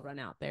mic, I'll run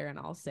out there and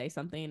I'll say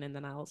something, and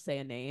then I'll say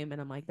a name, and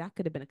I'm like, that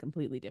could have been a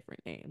completely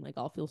different name. Like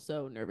I'll feel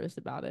so nervous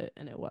about it,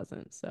 and it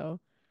wasn't. So,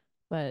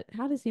 but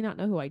how does he not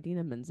know who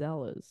Idina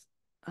Menzel is?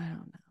 I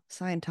don't know.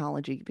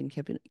 Scientology been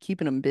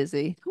keeping him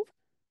busy.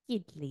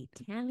 Wickedly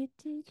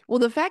talented. Well,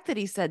 the fact that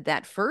he said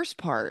that first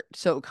part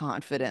so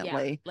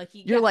confidently, like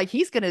you're like,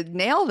 he's gonna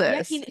nail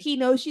yeah, this. he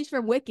knows she's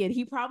from Wicked.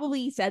 He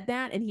probably said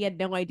that, and he had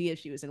no idea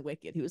she was in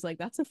Wicked. He was like,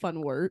 that's a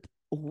fun word.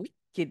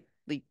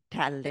 Wickedly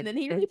talented. And then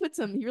he really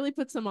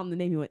put some on the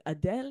name. He went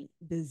Adele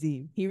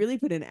Dazeem. He really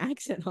put an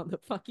accent on the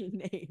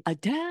fucking name.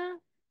 Adele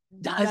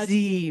Dazeem. What do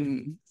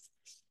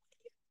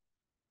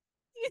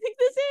you think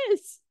this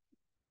is?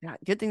 Yeah,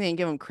 good thing they didn't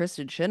give him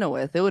Kristen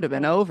Chenoweth. It would have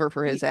been over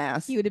for his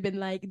ass. He would have been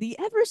like the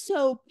ever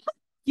so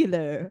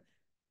popular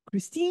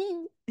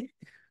Christine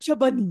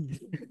Chobani.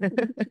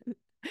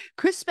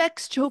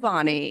 Crispex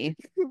Chobani.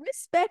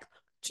 Respect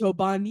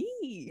Chobani.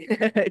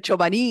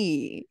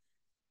 Chobani.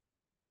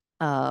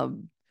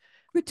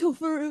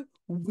 Christopher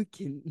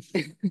Wicken.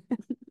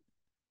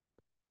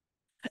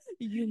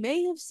 You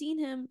may have seen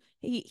him.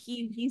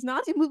 He's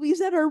not in movies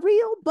that are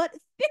real, but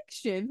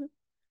fiction.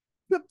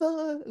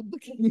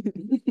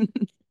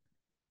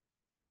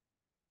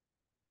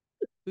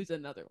 Who's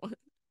another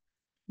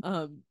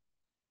one?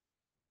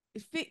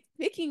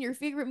 Picking your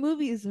favorite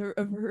movies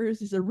of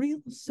hers is a real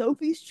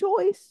Sophie's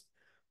choice.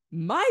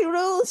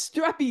 Meryl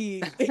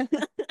Streep.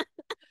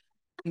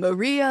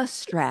 Maria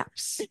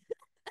Straps.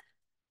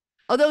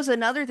 Oh, that was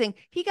another thing.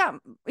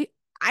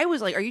 I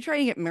was like, are you trying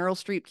to get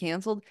Meryl Streep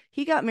canceled?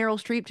 He got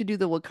Meryl Streep to do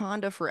the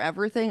Wakanda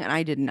Forever thing, and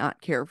I did not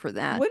care for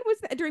that. When was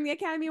that? During the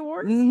Academy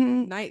Awards?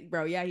 Night,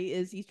 bro. Yeah, he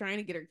is. He's trying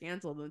to get her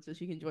canceled so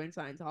she can join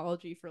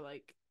Scientology for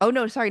like. Oh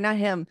no, sorry, not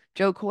him.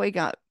 Joe Coy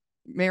got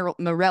Meryl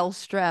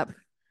Streep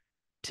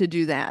to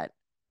do that.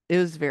 It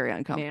was very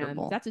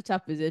uncomfortable. Man, that's a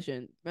tough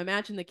position.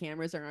 Imagine the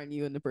cameras are on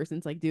you and the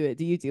person's like, do it.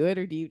 Do you do it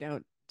or do you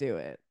don't do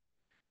it?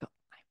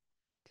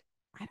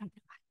 I don't know.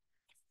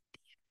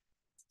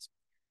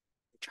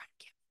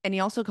 And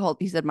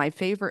he said, my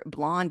favorite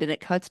blonde, and it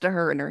cuts to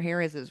her and her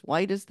hair is as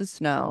white as the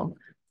snow.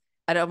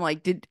 And I'm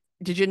like, did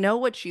you know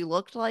what she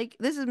looked like?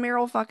 This is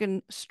Meryl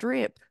fucking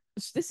Streep.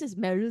 This is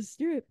Meryl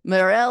Streep.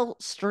 Meryl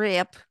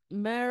Streep.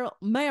 Meryl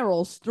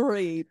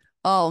Streep.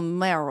 Oh,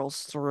 Meryl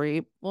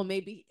Streep. Well,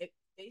 maybe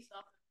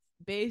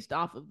based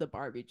off of the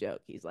Barbie joke,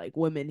 he's like,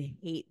 women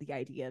hate the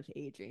idea of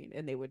aging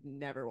and they would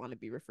never want to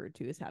be referred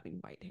to as having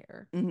white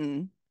hair.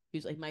 Mm-hmm.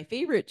 He's like, my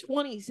favorite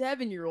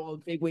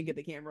 27-year-old, big wink at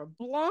the camera,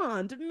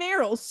 blonde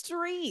Meryl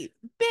Streep.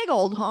 Big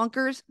old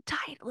honkers,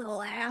 tight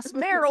little ass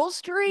Meryl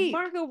Streep.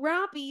 Margot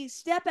Robbie,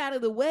 step out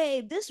of the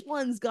way. This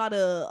one's got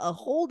a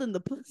hold in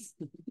the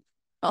pussy.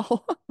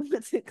 Oh,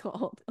 what's it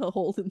called? A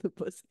hold in the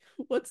pussy.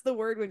 What's the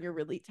word when you're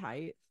really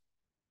tight?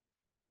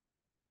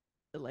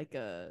 Like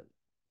a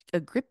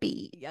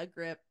grippy. Yeah,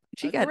 grip.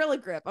 She got gorilla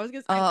grip. I was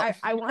gonna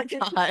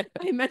say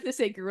I meant to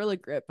say gorilla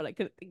grip, but I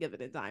couldn't think of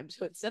it in time.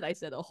 So instead I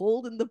said a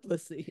hold in the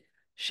pussy.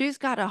 She's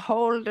got a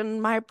hold in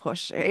my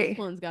pussy. This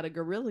one's got a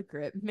gorilla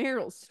grip.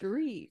 Meryl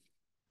Streep.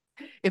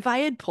 If I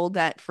had pulled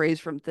that phrase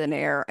from thin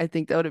air, I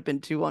think that would have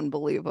been too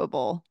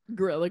unbelievable.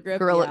 Gorilla grip.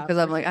 Because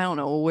I'm like, I don't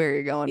know where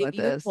you're going with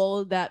this. If you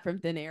pulled that from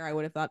thin air, I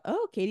would have thought,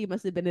 oh, Katie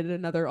must have been in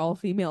another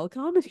all-female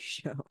comedy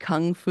show.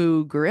 Kung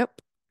Fu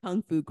Grip.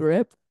 Kung Fu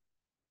Grip.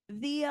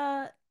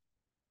 The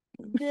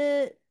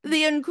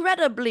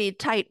incredibly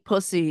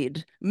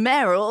tight-pussied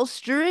Meryl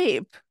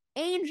Streep.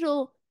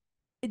 Angel,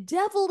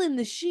 devil in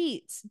the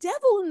sheets,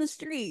 devil in the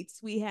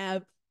streets. We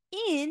have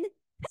in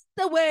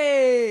the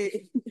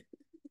way.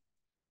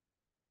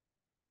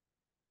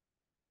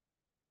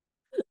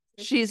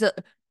 She's a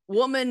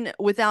woman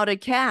without a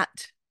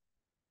cat.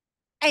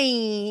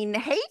 Ain't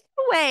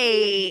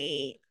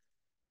Hathaway.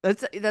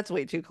 That's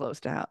way too close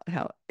to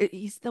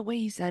he's the way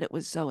he said it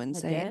was so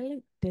insane.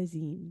 Adele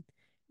Dazeem.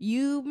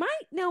 You might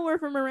know her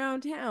from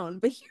around town,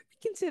 but here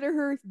we consider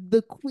her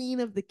the queen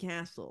of the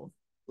castle.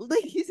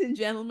 Ladies and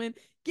gentlemen,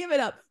 give it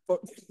up for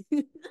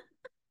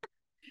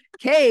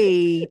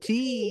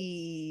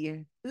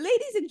Katie.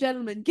 ladies and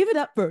gentlemen, give it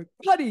up for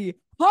Cuddy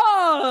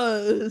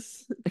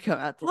Hugs. Come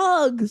out.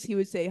 Hugs, he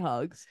would say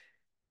hugs.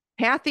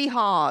 Kathy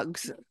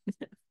Hoggs.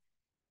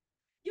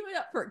 Give it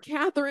up for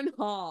Catherine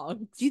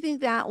Hoggs. Do you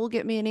think that will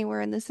get me anywhere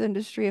in this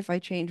industry if I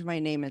change my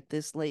name at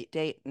this late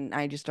date and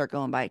I just start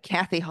going by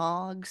Kathy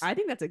Hoggs? I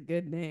think that's a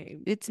good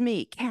name. It's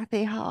me,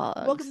 Kathy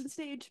Hoggs. Welcome to the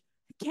stage,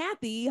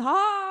 Kathy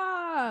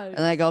Hoggs.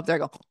 And I go up there, I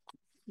go.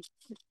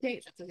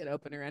 Okay, that's a good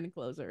opener and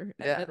closer.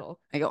 Yeah. Middle.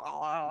 I go.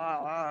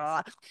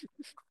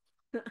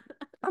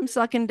 I'm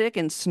sucking dick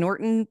and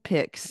snorting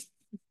pics.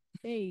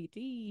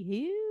 Katie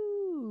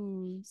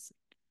Hughes.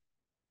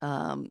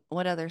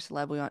 What other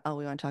celeb we want? Oh,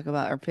 we want to talk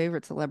about our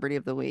favorite celebrity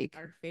of the week.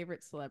 Our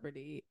favorite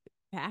celebrity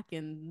back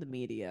in the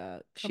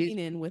media, She's- coming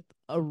in with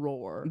a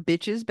roar.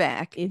 Bitch is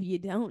back. If you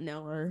don't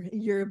know her,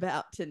 you're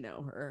about to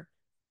know her.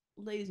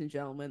 Ladies and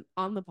gentlemen,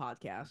 on the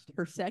podcast,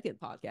 her second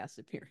podcast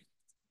appearance.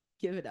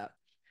 Give it up.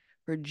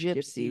 For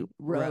Gypsy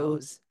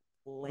Rose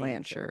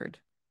Blanchard.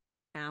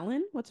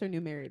 Alan, what's her new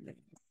married name?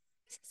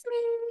 It's me.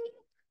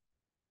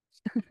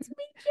 It's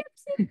me,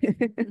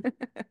 Gypsy.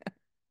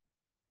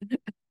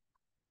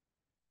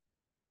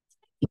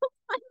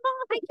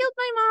 I killed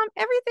my mom.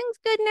 Everything's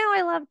good now.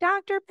 I love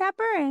Dr.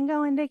 Pepper and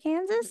going to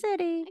Kansas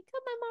City. I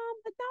killed my mom,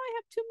 but now I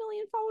have 2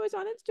 million followers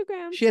on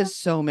Instagram. She has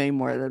so many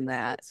more than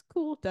that. That's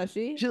cool, does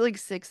she? She's like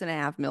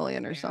 6.5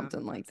 million or Yeah,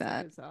 something like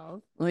that. that's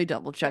so. Let me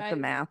double check the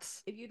Guys,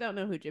 maths. If you don't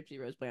know who Gypsy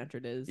Rose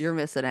Blanchard is, You're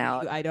missing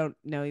out. I don't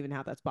know even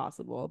how that's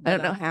possible. I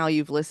don't but, know how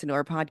you've listened to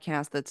our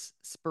podcast that's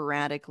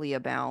sporadically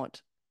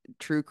about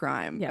true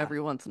crime Yeah.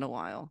 every once in a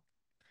while.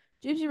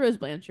 Gypsy Rose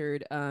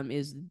Blanchard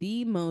is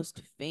the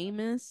most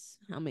famous.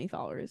 How many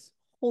followers?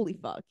 Holy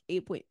fuck,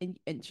 8 point,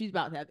 and she's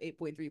about to have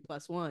 8.3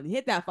 plus one.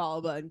 Hit that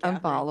follow button. I'm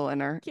Catherine. following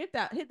her. Hit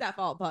that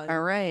follow button.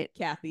 All right.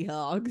 Kathy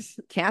Hoggs.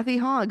 Kathy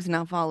Hoggs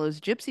now follows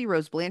Gypsy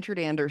Rose Blanchard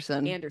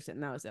Anderson. Anderson.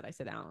 That was it. I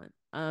said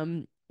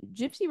Allen.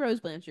 Gypsy Rose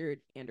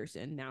Blanchard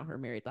Anderson, now her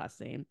married last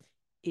name,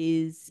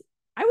 is,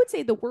 I would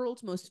say, the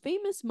world's most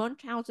famous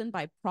Munchausen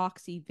by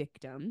proxy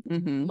victim.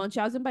 Mhm.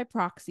 Munchausen by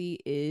proxy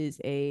is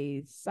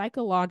a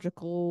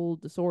psychological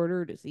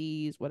disorder,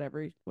 disease,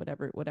 whatever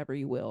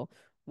you will,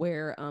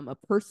 where a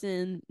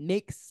person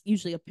makes,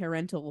 usually a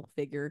parental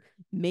figure,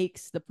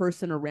 makes the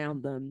person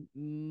around them,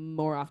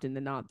 more often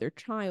than not, their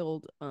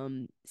child,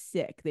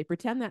 sick. They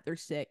pretend that they're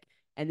sick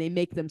and they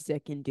make them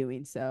sick in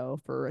doing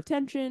so for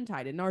attention,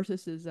 tied to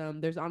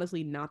narcissism. There's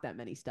honestly not that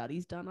many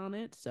studies done on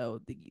it,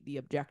 so the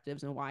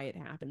objectives and why it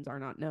happens are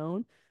not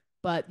known.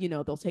 But,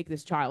 they'll take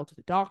this child to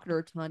the doctor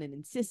a ton and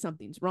insist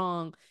something's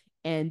wrong.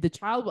 And the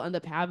child will end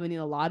up having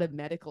a lot of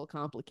medical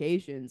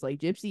complications.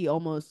 Like Gypsy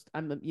almost,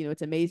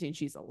 it's amazing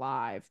she's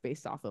alive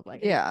based off of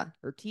Yeah.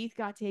 her teeth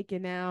got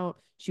taken out.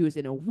 She was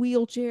in a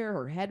wheelchair.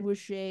 Her head was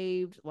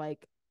shaved.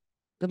 Like,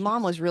 The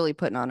mom was really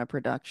putting on a she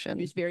production.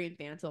 was very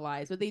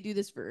infantilized. But they do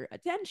this for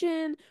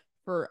attention,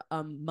 for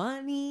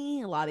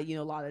money, a lot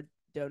of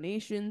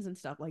donations and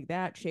stuff like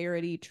that,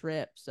 charity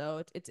trips.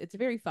 So it's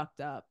very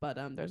fucked up. But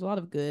there's a lot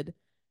of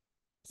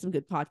some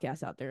good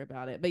podcasts out there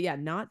about it. But yeah,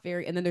 not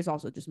very. And then there's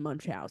also just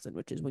Munchausen,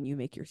 which is when you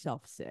make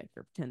yourself sick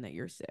or pretend that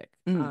you're sick.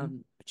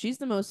 She's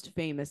the most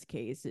famous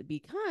case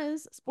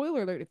because,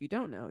 spoiler alert, if you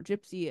don't know,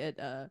 Gypsy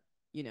I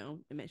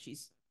mean,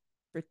 she's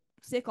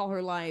sick all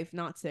her life,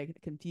 not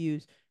sick,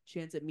 confused. She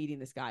ends up meeting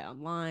this guy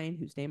online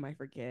whose name I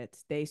forget.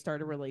 They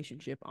start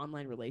a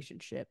online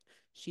relationship.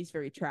 She's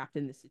very trapped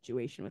in this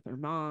situation with her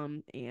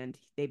mom, and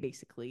they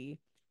basically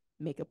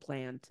make a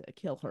plan to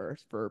kill her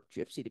for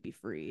Gypsy to be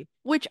free.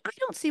 Which I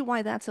don't see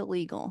why that's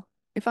illegal.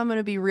 If I'm going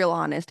to be real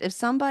honest, if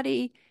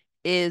somebody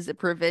is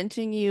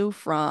preventing you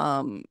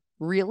from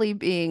really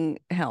being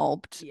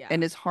helped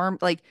and is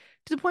harmed, like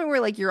to the point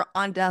where like you're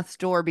on death's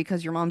door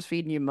because your mom's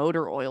feeding you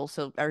motor oil,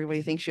 so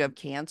everybody thinks you have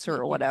cancer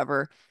or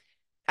whatever.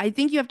 I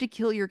think you have to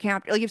kill your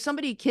captor. Like if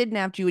somebody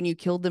kidnapped you and you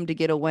killed them to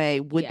get away,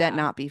 would that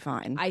not be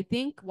fine? I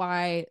think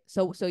why.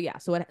 So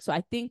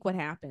I think what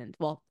happened.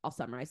 Well, I'll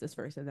summarize this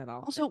first, and then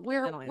I'll. Also,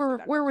 where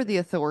were the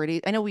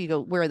authorities? I know we go.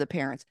 Where are the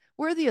parents?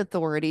 Where are the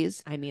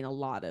authorities? I mean,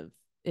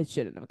 it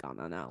shouldn't have gone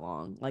on that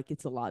long. Like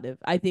it's a lot of.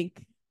 I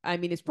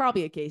mean, it's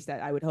probably a case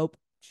that I would hope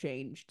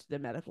changed the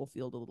medical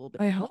field a little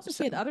bit. I hope also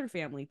so. She had other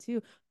family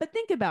too. But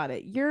think about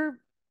it.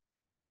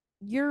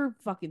 Your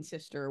fucking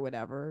sister or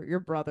whatever, your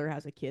brother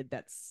has a kid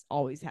that's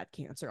always had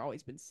cancer,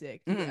 always been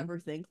sick. Do you ever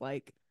think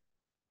like,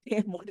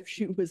 damn, what if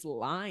she was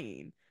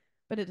lying?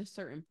 But at a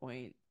certain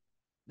point,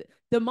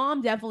 the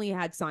mom definitely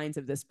had signs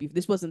of this.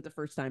 This wasn't the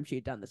first time she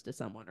had done this to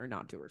someone or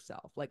not to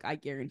herself. Like I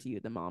guarantee you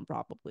the mom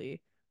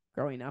probably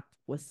growing up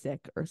was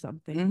sick or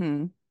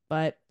something.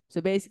 But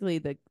so basically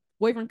the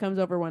boyfriend comes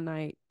over one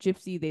night.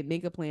 They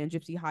make a plan.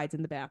 Gypsy hides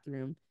in the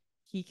bathroom.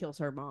 He kills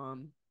her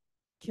mom.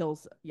 He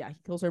kills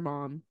her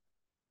mom.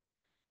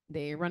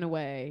 They run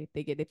away.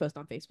 They post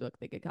on Facebook.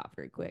 They get caught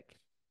very quick.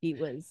 He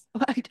was.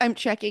 I'm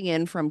checking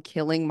in from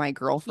killing my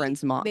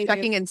girlfriend's mom.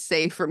 Checking in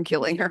safe from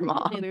killing her They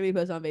mom. literally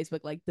post on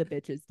Facebook like the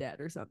bitch is dead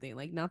or something.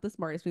 Like not the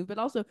smartest move, but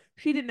also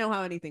she didn't know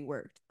how anything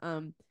worked.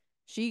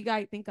 She got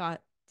I think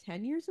got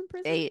 10 years in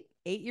prison. 8.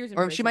 8 years in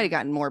Or prison. she might have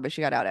gotten more, but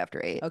she got out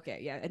after 8. Okay,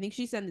 yeah. I think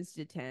she sentenced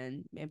to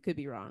 10. I could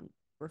be wrong.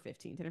 Or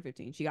 15, 10 or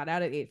 15. She got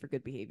out at 8 for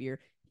good behavior.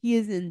 He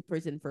is in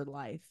prison for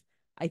life.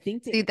 I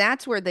think See,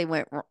 that's where they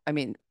went wrong. I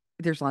mean,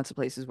 there's lots of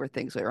places where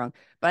things went wrong.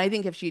 But I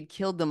think if she'd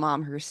killed the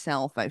mom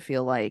herself, I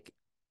feel like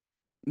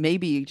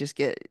maybe you just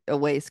get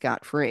away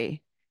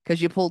scot-free.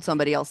 Because you pulled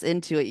somebody else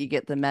into it, you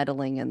get the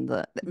meddling and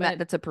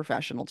that's a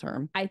professional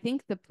term. I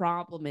think the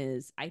problem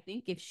is, I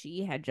think if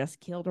she had just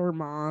killed her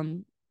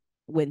mom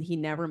when he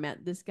never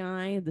met this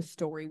guy, the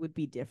story would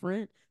be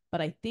different. But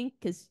I think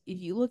because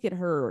if you look at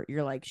her,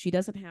 you're like, she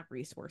doesn't have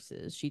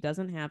resources. She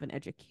doesn't have an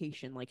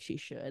education like she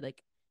should.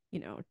 Like,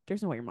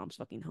 there's no way your mom's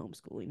fucking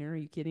homeschooling her. Are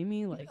you kidding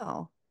me? Like,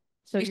 no.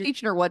 So she's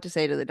teaching her what to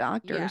say to the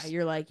doctors. Yeah,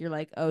 you're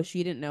like, oh,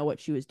 she didn't know what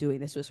she was doing.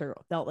 This was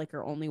felt like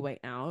her only way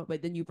out.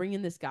 But then you bring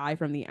in this guy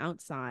from the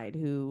outside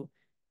who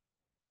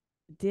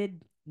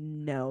did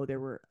know there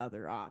were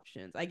other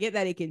options. I get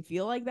that it can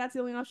feel like that's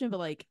the only option, but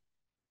like,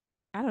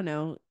 I don't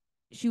know.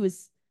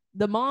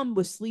 The mom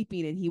was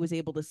sleeping and he was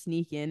able to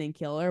sneak in and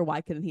kill her.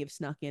 Why couldn't he have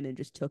snuck in and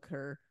just took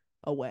her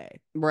away?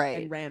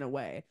 Right. And ran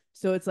away.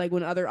 So it's like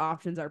when other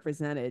options are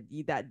presented,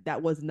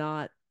 that was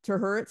not to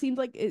her. It seemed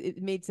like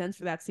it made sense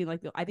for that to seem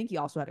like I think he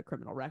also had a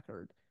criminal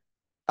record.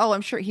 Oh,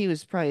 I'm sure he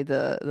was probably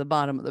the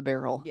bottom of the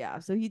barrel. Yeah,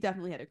 so he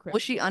definitely had a criminal.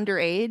 Was she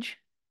underage?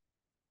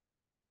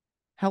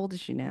 How old is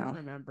she I now? don't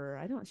remember.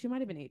 She might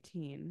have been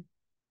 18.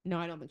 No,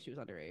 I don't think she was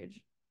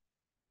underage.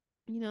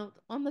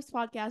 On this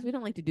podcast, we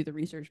don't like to do the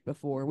research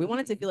before. We want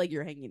it to feel like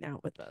you're hanging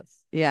out with us.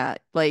 Yeah,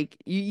 like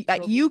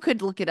you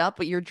could look it up,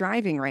 but you're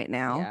driving right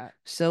now. Yeah.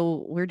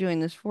 So we're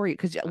doing this for you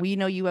because we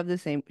know you have the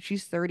same.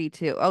 She's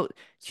 32. Oh,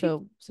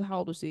 so how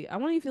old was she? I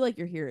want you to feel like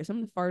you're here.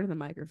 Someone fart in the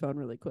microphone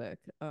really quick.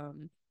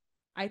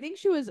 I think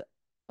she was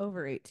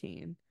over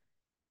 18,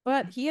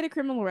 but he had a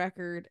criminal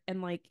record,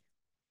 and like,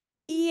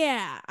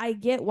 yeah, I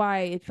get why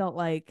it felt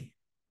like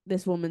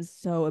this woman's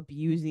so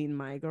abusing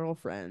my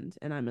girlfriend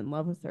and I'm in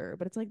love with her.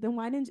 But it's like, then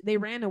why didn't they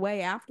ran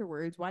away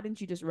afterwards? Why didn't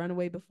you just run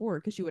away before?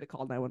 Because she would have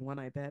called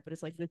 911, I bet. But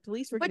it's like the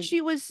police were. But she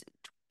was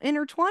in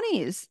her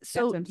 20s,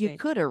 so you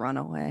could have run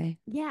away.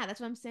 Yeah, that's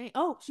what I'm saying.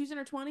 Oh, she was in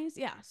her 20s.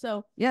 Yeah,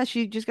 so yeah,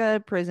 she just got out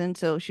of prison,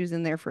 so she was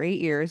in there for 8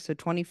 years, so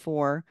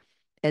 24,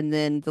 and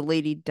then the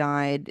lady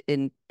died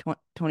in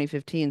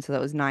 2015, so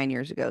that was 9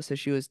 years ago. So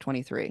she was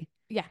 23.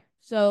 Yeah,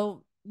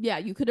 so. Yeah,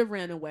 you could have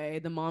ran away.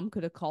 The mom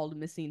could have called a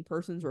missing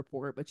persons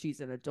report, but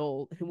she's an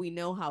adult. And we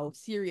know how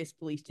serious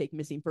police take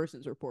missing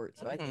persons reports.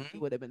 So I think he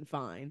would have been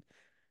fine.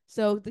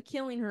 So the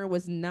killing her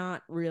was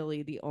not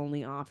really the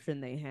only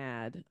option they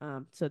had.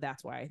 So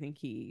that's why I think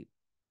he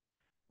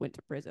went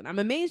to prison. I'm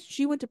amazed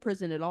she went to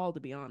prison at all, to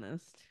be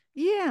honest.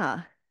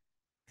 Yeah.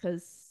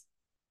 Because,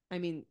 I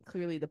mean,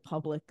 clearly the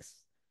public's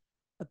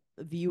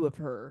view of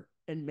her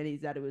admitting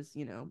that it was,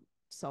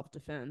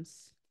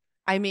 self-defense.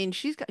 I mean,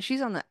 she's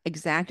on the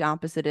exact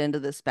opposite end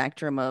of the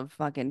spectrum of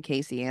fucking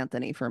Casey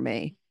Anthony for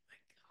me.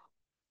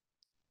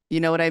 You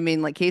know what I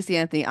mean? Like Casey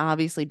Anthony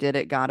obviously did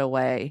it, got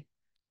away.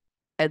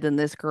 And then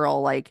this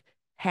girl like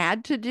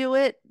had to do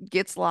it,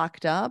 gets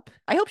locked up.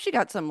 I hope she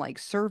got some like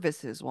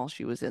services while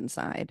she was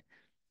inside.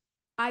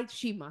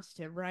 She must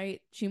have,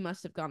 right? She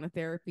must have gone to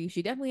therapy.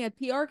 She definitely had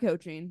PR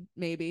coaching,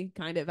 maybe,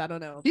 kind of. I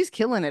don't know. She's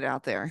killing it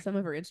out there. Some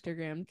of her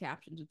Instagram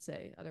captions would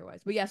say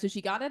otherwise. But yeah, so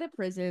she got out of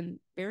prison.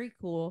 Very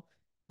cool.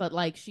 But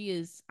like she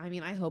is, I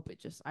mean,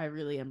 I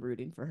really am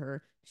rooting for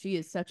her. She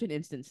is such an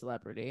instant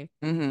celebrity.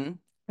 Mm-hmm.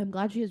 I'm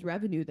glad she has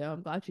revenue though.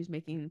 I'm glad she's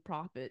making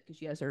profit because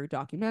she has her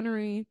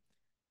documentary,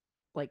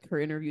 like her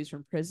interviews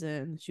from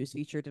prison. She was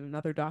featured in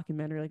another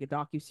documentary, like a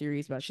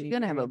docu-series about. She's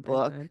gonna have a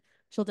book.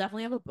 She'll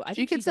definitely have a book.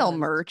 She could sell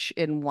merch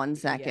in 1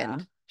 second.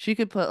 Yeah. She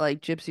could put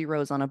like Gypsy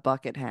Rose on a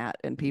bucket hat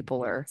and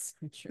people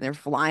they're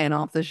flying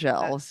off the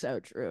shelves. That's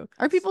so true.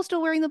 Are people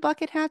still wearing the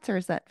bucket hats or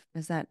is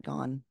that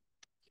gone?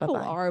 People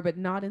are, but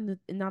not in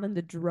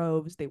the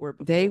droves they were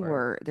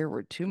before. There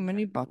were too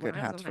many bucket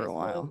hats for a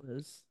while.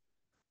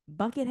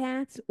 Bucket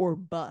hats or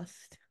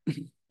bust.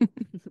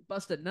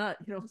 Bust a nut,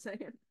 you know what I'm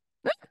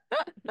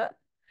saying?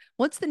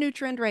 What's the new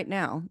trend right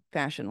now,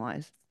 fashion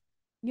wise?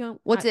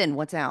 What's in,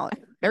 what's out?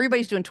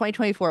 Everybody's doing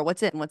 2024.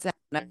 What's in, what's out?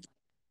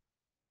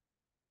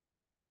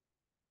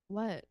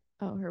 What?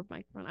 Oh, her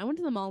microphone. I went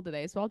to the mall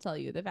today, so I'll tell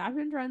you. The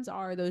fashion trends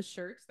are those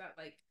shirts that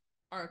like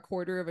are a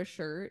quarter of a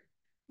shirt.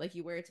 Like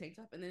you wear a tank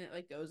top and then it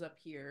like goes up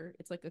here.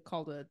 It's like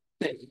called a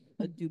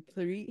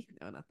duperie.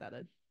 No, not that.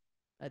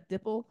 A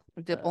dipple.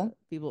 A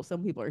dipple.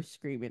 Some people are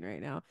screaming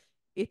right now.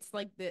 It's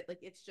like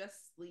it's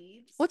just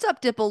sleeves. What's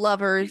up, dipple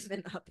lovers?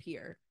 And up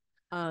here.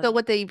 So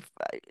do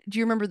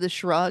you remember the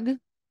shrug?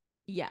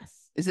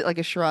 Yes. Is it like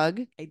a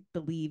shrug? I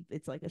believe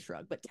it's like a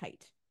shrug, but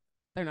tight.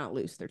 They're not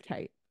loose. They're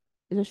tight.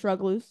 Is a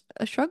shrug loose?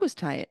 A shrug was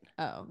tight.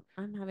 Oh,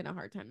 I'm having a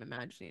hard time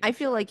imagining. I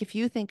feel like if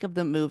you think of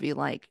the movie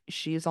like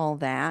She's All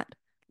That,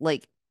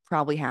 like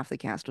probably half the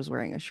cast was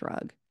wearing a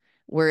shrug,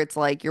 where it's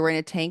like you're wearing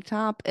a tank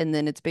top and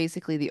then it's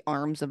basically the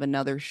arms of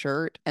another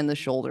shirt and the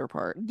shoulder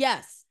part.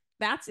 Yes,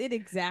 that's it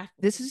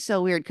exactly. This is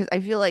so weird because I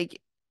feel like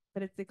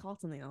But they call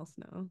it something else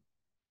now.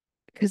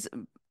 because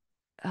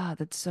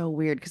that's so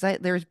weird because I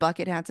there's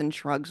bucket hats and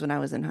shrugs when I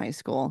was in high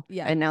school.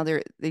 Yeah. And now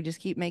they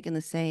just keep making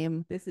the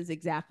same. This is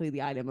exactly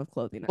the item of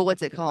clothing. But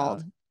what's it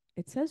called?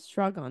 It says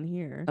shrug on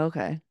here.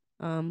 Okay.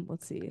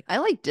 Let's see. I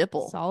like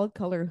dipple. Solid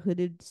color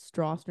hooded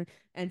drawstring,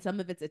 and some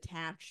of it's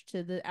attached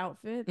to the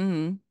outfit.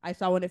 Mm-hmm. I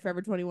saw one at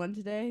Forever 21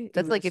 today.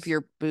 That's like if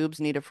your boobs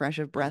need a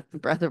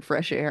breath of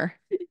fresh air.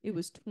 It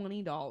was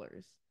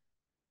 $20.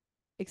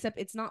 Except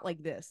it's not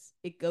like this.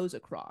 It goes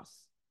across.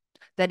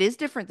 That is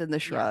different than the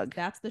Yes, shrug.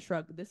 that's the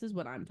shrug. This is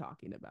what I'm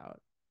talking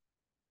about.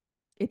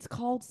 It's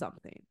called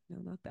something. No,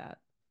 not that.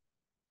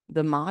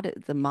 The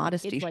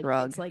modesty It's like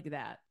shrug. it's like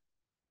that.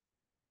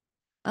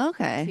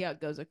 Okay. See how it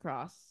goes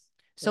across.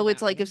 So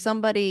it's like that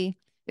way.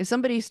 if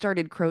somebody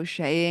started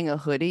crocheting a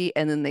hoodie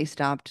and then they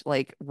stopped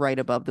like right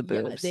above the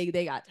Yeah, boobs.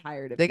 they got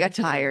tired of They it. got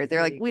So tired.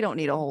 They're like, they- we don't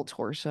need a whole That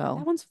torso.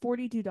 one's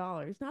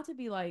 $42. Not to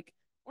be like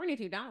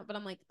 $42, but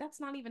I'm like, that's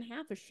not even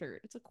half a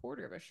shirt. It's a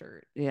quarter of a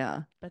shirt.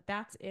 Yeah. But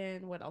that's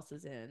in what else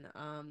is in?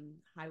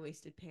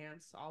 High-waisted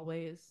pants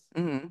always.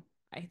 Hmm.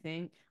 I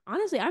think.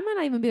 Honestly, I might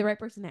not even be the right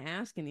person to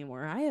ask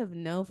anymore. I have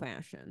no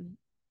fashion.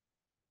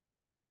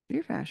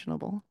 You're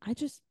fashionable. I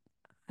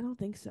don't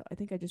think so. I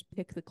think I just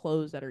pick the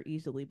clothes that are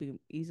easily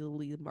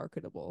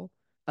marketable.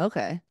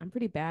 Okay. I'm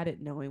pretty bad at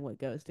knowing what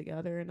goes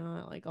together or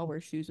not. Like I'll wear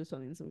shoes with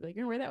something and somebody's like,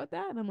 you're gonna wear that with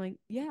that? And I'm like,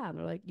 yeah. And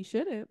they're like, you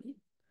shouldn't.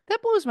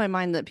 That blows my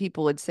mind that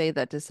people would say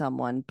that to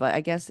someone, but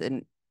I guess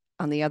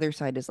on the other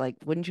side is like,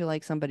 wouldn't you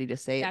like somebody to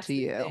say That's it to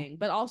the you? thing.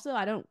 But also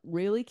I don't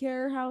really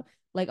care how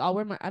like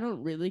I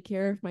don't really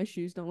care if my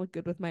shoes don't look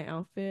good with my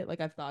outfit. Like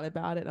I've thought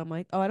about it. I'm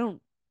like, oh, I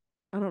don't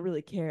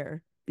really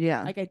care.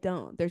 Yeah. Like I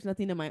don't. There's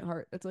nothing in my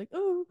heart that's like,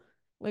 oh,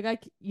 like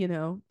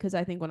because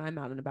I think when I'm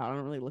out and about, I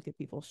don't really look at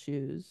people's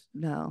shoes.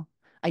 No.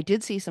 I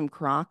did see some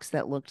Crocs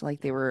that looked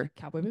like they were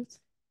Cowboy boots.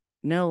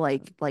 no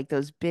like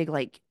those big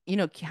like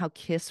how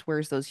Kiss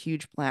wears those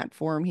huge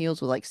platform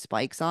heels with like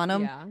spikes on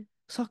them. Yeah,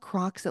 Saw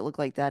Crocs that look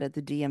like that at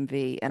the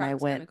DMV and I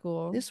Crocs went, kind of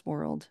cool. this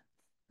world.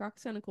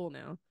 Crocs kind of cool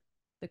now.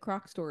 The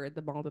Croc store at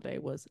the mall today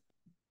was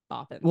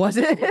popping. Was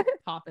it?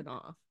 Popping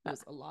off? It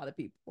was a lot of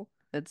people.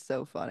 That's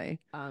so funny.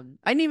 I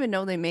I didn't even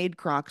know they made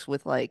Crocs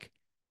with like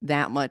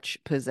that much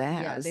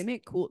pizzazz. Yeah, they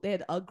make cool. They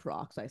had Ugg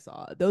Crocs. I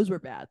saw those were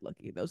bad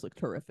looking. Those look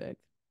terrific.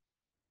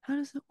 How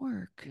does it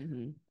work?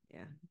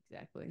 Yeah,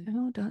 exactly.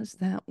 How does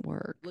that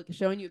work? Look,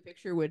 showing you a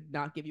picture would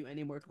not give you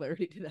any more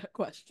clarity to that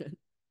question.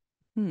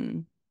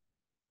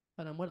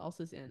 But what else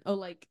is in? Oh,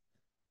 like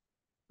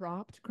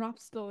cropped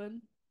still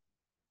in.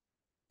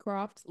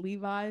 Cropped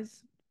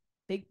Levi's,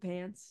 big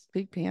pants.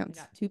 Big I pants.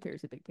 got 2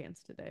 pairs of big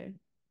pants today.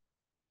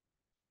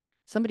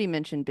 Somebody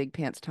mentioned big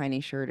pants, tiny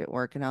shirt at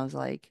work, and I was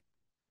like,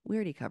 we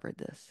already covered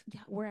this.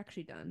 Yeah, we're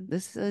actually done.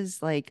 This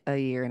is like a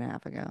year and a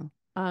half ago.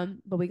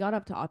 But we got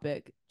up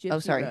topic. Oh,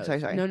 Gypsy sorry, Rose.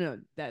 sorry. No,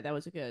 that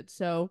was good.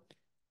 So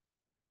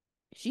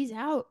she's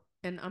out,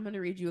 and I'm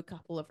gonna read you a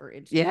couple of her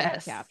Instagram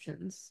Yes.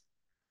 captions.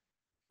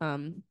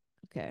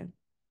 Okay.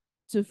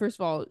 So first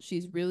of all,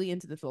 she's really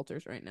into the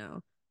filters right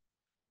now.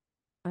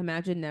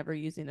 Imagine never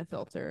using a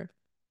filter.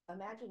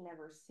 Imagine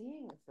never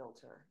seeing a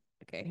filter.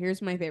 Okay,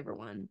 here's my favorite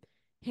one.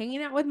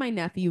 Hanging out with my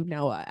nephew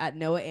Noah at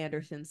Noah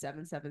Anderson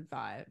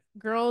 775.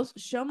 Girls,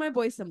 show my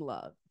boy some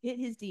love. Hit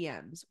his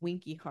DMs.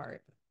 Winky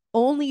heart.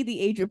 Only the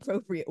age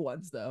appropriate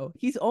ones though.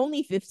 He's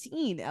only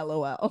 15.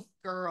 LOL.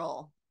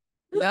 Girl.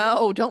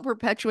 No, don't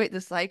perpetuate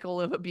the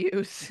cycle of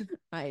abuse.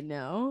 I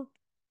know.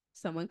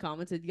 Someone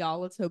commented, y'all,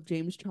 let's hope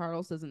James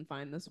Charles doesn't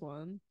find this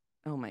one.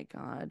 Oh my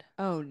God.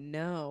 Oh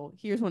no.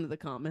 Here's one of the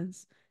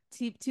comments.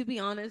 To be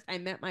honest, I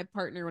met my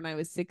partner when I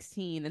was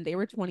 16 and they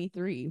were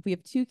 23. We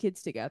have 2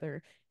 kids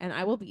together, and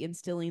I will be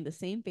instilling the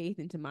same faith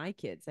into my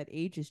kids that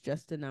age is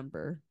just a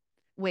number.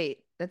 Wait,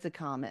 that's a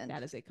comment.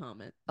 That is a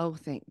comment. Oh,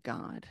 thank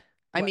God.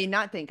 I What? mean,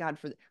 not thank God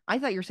for. I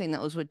thought you were saying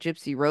that was what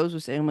Gypsy Rose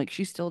was saying. I'm like,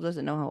 she still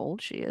doesn't know how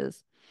old she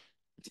is.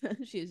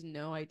 She has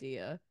no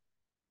idea.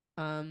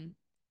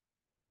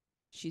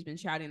 She's been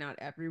shouting out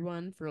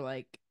everyone for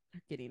like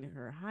getting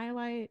her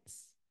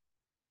highlights.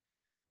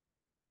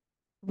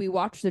 We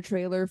watched the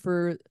trailer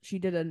for she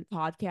did a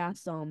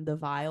podcast on the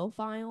Vile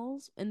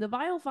Files, and the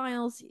Vile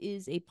Files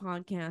is a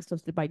podcast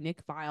hosted by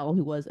Nick Vile,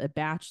 who was a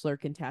Bachelor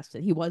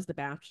contestant. He was the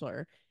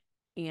Bachelor,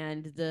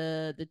 and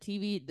the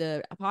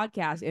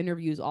podcast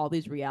interviews all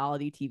these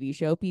reality TV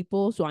show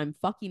people. So I'm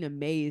fucking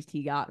amazed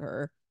he got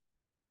her.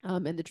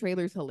 And the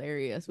trailer's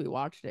hilarious. We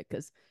watched it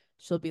because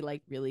she'll be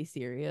like really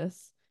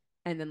serious.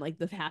 And then like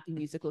the happy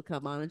music will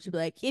come on and she'll be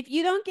like, if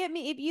you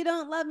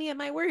don't love me at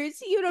my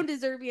worst, you don't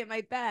deserve me at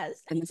my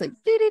best. And it's like,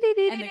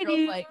 And the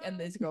girl's like, and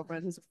this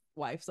girlfriend, his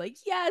wife's like,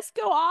 yes,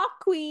 go off,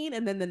 queen.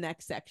 And then the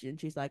next section,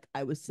 she's like,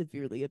 I was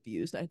severely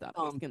abused. I thought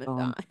I was gonna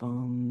die.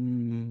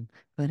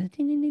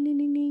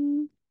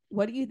 Ding.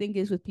 What do you think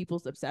is with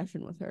people's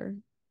obsession with her?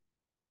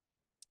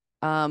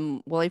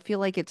 Well, I feel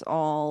like it's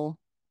all.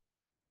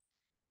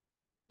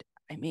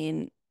 I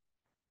mean,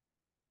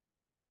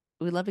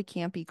 We love a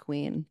campy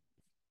queen.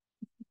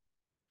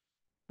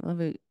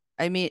 Love it.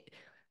 I mean,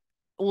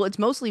 well, it's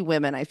mostly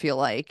women, I feel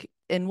like.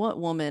 And what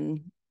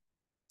woman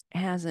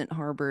hasn't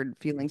harbored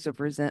feelings of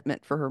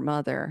resentment for her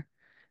mother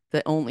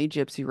that only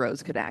Gypsy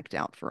Rose could act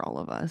out for all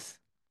of us?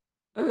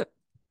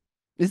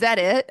 Is that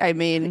it? I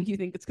mean, You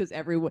think it's because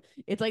everyone,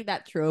 it's like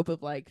that trope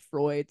of like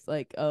Freud's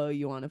like, oh,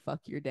 you want to fuck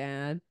your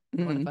dad,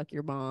 you want to fuck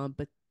your mom,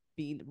 but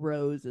being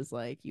Rose is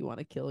like, you want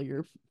to kill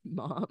your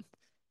mom.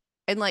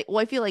 and like, well,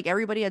 I feel like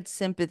everybody had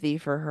sympathy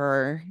for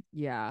her.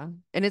 Yeah.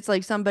 And it's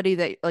like somebody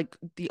that, like,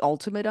 the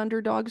ultimate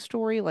underdog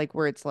story, like,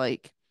 where it's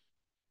like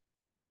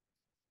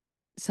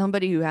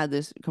somebody who had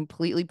this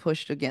completely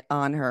pushed again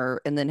on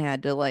her and then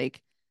had to,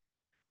 like,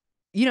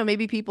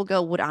 maybe people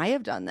go, would I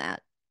have done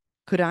that?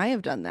 Could I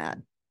have done that?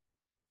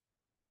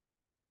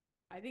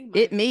 I think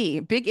Big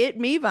it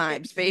me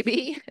vibes,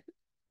 baby.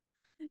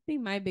 I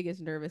think my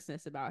biggest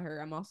nervousness about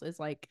her, is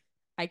like,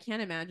 I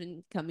can't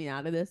imagine coming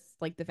out of this,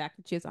 like the fact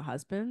that she has a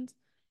husband.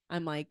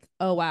 I'm like,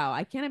 oh wow,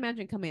 I can't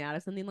imagine coming out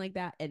of something like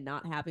that and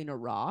not having a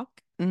rock.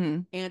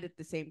 Mm-hmm. And at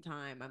the same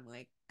time, I'm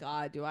like,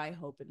 God, do I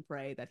hope and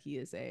pray that he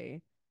is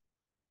a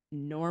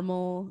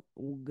normal,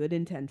 good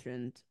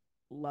intentioned,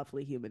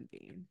 lovely human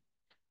being.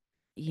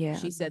 Yeah.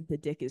 She said the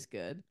dick is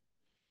good.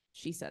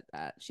 She said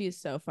that. She is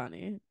so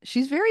funny.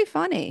 She's very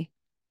funny.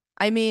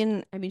 I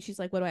mean, she's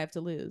like, what do I have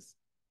to lose?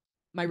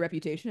 My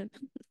reputation.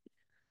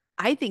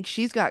 I think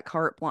she's got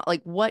carte blanche.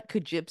 Like, what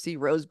could Gypsy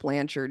Rose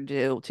Blanchard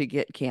do to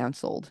get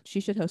canceled? She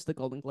should host the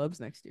Golden Globes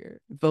next year.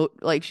 Vote,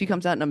 like, she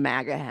comes out in a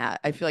MAGA hat.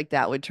 I feel like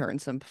that would turn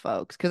some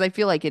folks, because I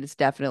feel like it's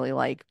definitely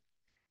like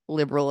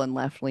liberal and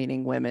left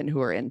leaning women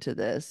who are into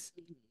this.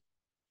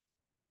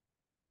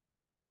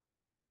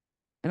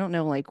 I don't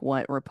know, like,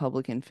 what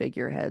Republican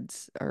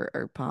figureheads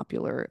are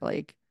popular,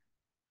 like,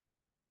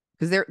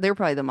 because they're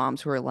probably the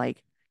moms who are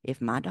like, if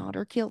my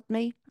daughter killed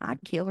me, I'd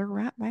kill her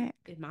right back.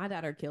 If my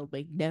daughter killed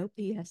me, no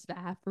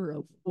PS5 for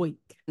a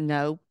week.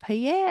 No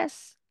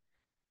PS.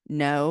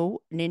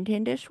 No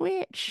Nintendo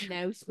Switch.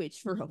 No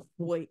Switch for a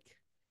week.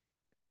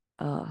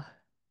 I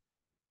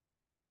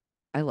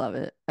love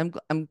it. I'm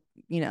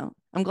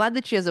glad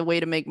that she has a way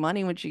to make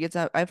money when she gets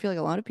out. I feel like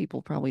a lot of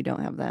people probably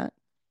don't have that.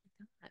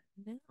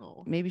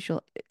 No. Maybe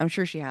I'm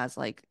sure she has,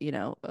 like,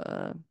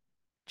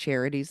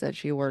 charities that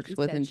she works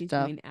with and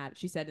stuff.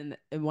 She said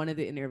in one of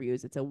the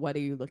interviews, it's what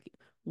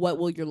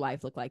will your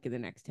life look like in the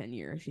next 10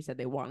 years? She said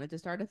they wanted to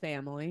start a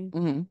family.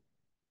 Mm-hmm.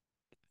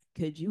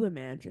 Could you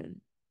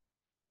imagine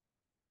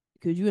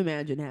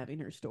having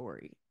her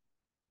story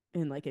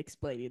and like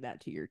explaining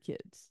that to your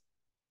kids?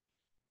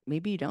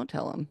 Maybe you don't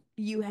tell them.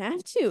 You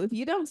have to. If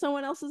you don't,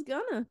 someone else is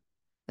gonna.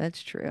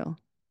 That's true.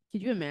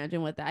 Could you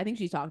imagine what that? I think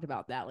she talked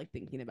about that, like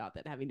thinking about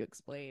that, having to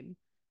explain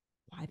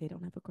why they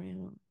don't have a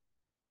grandma.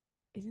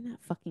 Isn't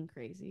that fucking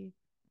crazy?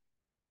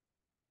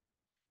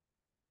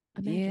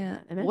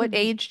 Imagine what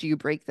age do you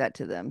break that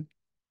to them?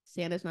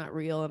 Santa's not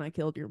real and I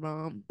killed your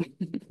mom.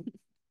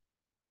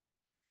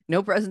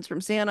 No presents from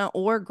Santa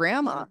or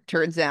grandma,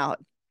 turns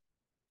out.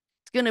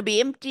 It's gonna be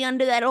empty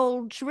under that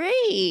old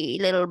tree,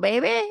 little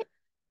baby.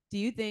 Do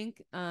you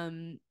think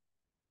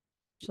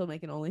she'll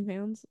make an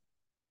OnlyFans?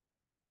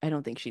 I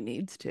don't think she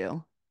needs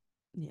to.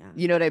 Yeah.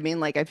 You know what I mean?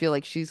 Like, I feel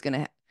like she's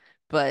gonna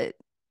but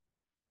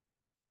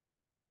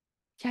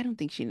yeah, I don't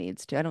think she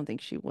needs to. I don't think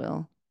she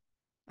will.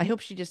 I hope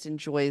she just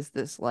enjoys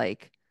this,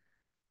 like,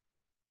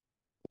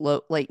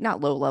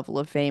 not low level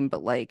of fame,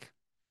 but like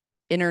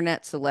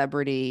internet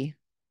celebrity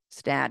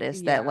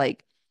status that,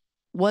 like,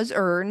 was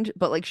earned,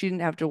 but like she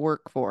didn't have to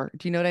work for.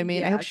 Do you know what I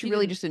mean? I hope she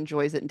really just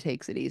enjoys it and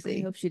takes it easy.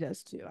 I hope she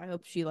does too. I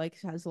hope she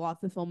has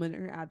lots of fulfillment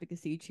in her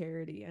advocacy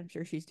charity. I'm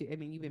sure she's you've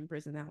been in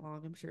prison that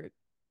long. I'm sure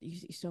you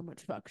see so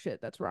much fuck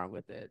shit that's wrong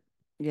with it.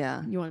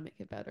 Yeah. You want to make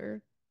it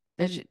better.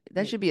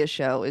 That should be a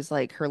show, is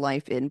like her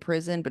life in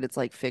prison, but it's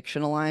like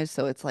fictionalized.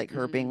 So it's like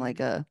her being like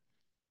a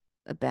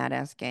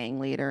badass gang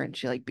leader, and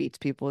she like beats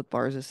people with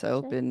bars of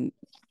soap and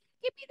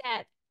give me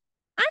that.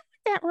 I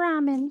want that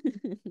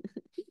ramen.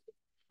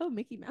 Oh,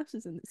 Mickey Mouse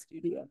is in the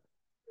studio.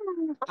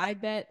 I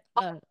bet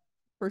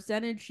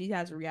percentage she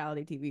has a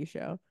reality TV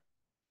show.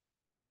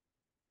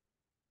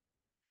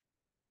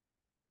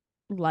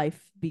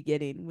 Life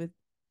beginning with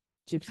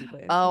Gypsy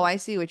Blanchard. Oh, I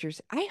see what you're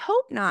saying. I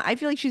hope not. I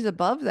feel like she's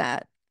above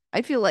that.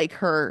 I feel like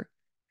her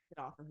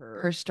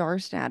star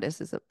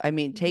status is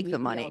take the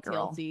money,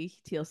 girl.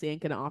 TLC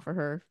ain't gonna offer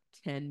her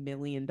 $10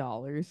 million.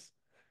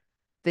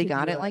 They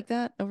got it like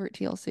that over at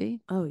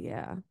TLC? Oh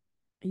yeah.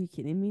 Are you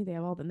kidding me? They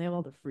have all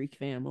the freak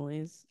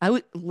families. I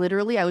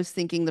was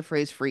thinking the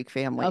phrase freak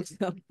families.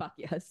 Oh, fuck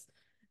yes.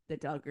 The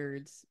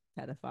Duggards,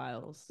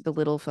 pedophiles. The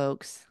little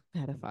folks.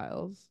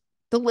 Pedophiles.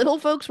 The little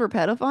folks were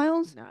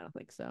pedophiles? No, I don't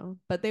think so.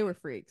 But they were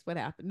freaks. What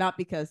happened? Not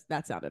because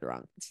that sounded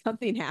wrong.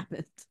 Something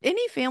happened.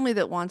 Any family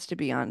that wants to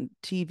be on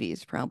TV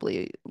is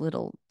probably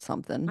little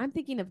something. I'm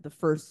thinking of the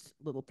first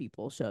Little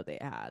People show they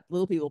had.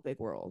 Little People, Big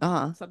World.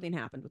 Something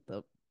happened with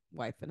the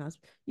wife and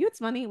husband. It's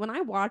funny.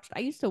 I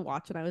used to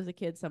watch when I was a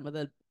kid some of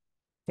the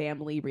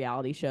family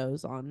reality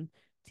shows on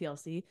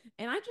TLC.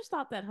 And I just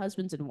thought that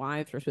husbands and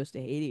wives were supposed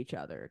to hate each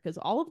other because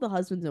all of the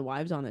husbands and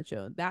wives on that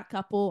show, that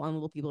couple on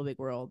Little People Big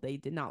World, they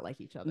did not like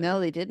each other. No,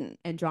 they didn't.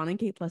 And John and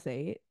Kate plus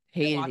 8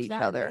 Hated each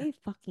other.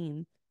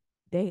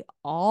 They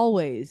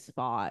always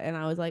fought. And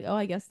I was like, oh,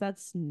 I guess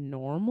that's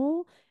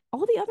normal.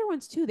 All the other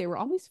ones too, they were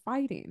always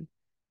fighting.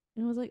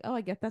 And I was like, oh,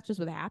 I guess that's just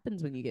what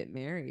happens when you get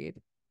married.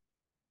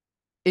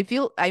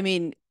 I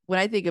mean, when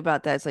I think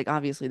about that, it's like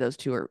obviously those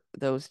two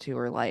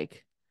are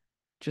like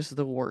just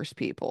the worst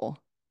people.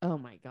 Oh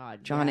my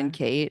God. John yeah. and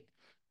Kate.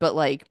 But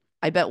like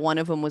I bet one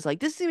of them was like,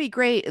 this is gonna be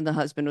great. And the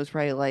husband was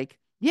probably like,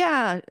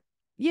 yeah,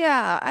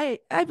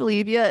 I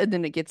believe you. And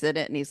then it gets in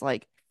it and he's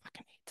like, I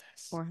fucking hate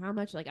this. Or how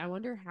much, like, I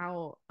wonder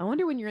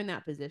when you're in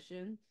that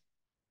position,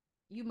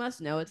 you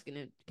must know it's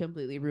gonna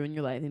completely ruin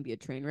your life and be a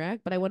train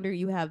wreck. But I wonder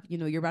you're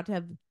about to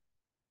have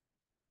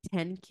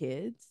 10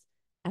 kids.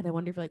 And I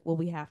wonder if like, well,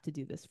 we have to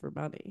do this for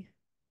money.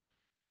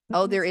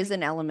 Oh, there is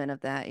an element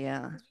of that,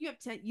 yeah. You have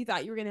 10, you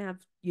thought you were gonna have,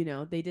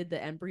 they did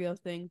the embryo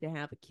thing to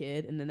have a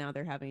kid, and then now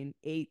they're having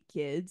 8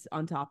 kids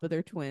on top of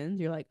their twins.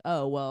 You're like,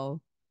 oh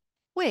well.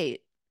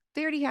 Wait,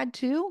 they already had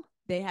 2?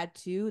 They had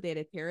 2. They had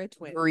a pair of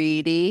twins.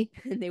 Greedy.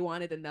 And they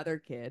wanted another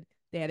kid.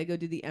 They had to go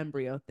do the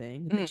embryo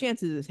thing. The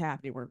chances of this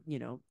happening were,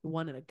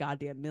 1 in a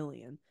goddamn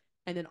million.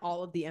 And then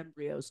all of the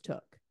embryos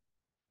took.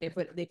 They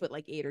put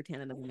like 8 or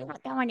 10 of them. They're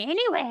not going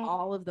anywhere.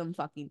 All of them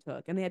fucking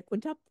took, and they had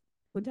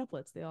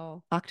quintuplets. They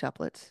all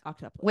Octuplets.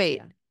 Wait,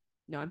 yeah.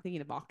 No, I'm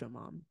thinking of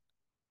Octomom.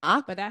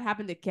 But that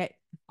happened to Kate.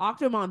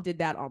 Octomom did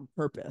that on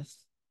purpose.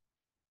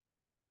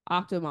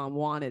 Octomom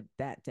wanted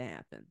that to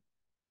happen,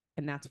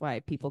 and that's why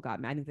people got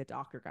mad. I think the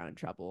doctor got in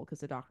trouble because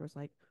the doctor was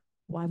like,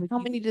 "Why would?" How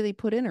many did they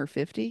put in her?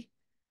 50?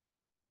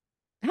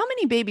 How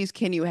many babies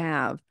can you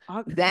have?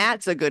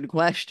 That's a good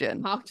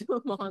question.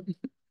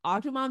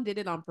 Octomom did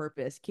it on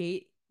purpose.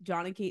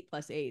 John and Kate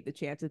plus 8. The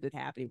chances of it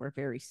happening were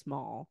very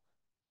small.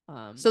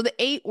 So the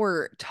 8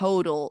 were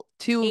total,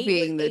 2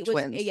 being the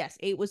twins. Yes,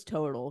 8 was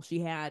total. She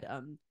had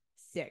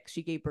 6.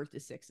 She gave birth to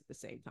 6 at the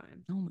same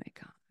time. Oh my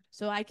God.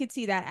 So I could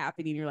see that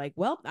happening. You're like,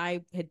 well,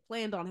 I had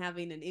planned on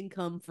having an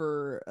income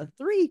for a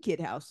 3-kid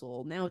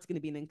household. Now it's going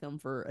to be an income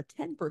for a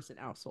 10-person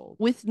household.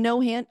 With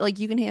no hand, like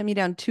you can hand me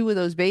down 2 of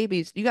those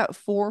babies. You got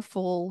 4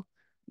 full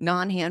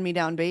non-hand me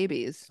down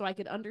babies. So I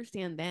could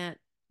understand that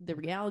the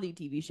reality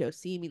TV show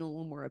seeming a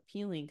little more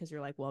appealing because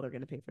you're like, well, they're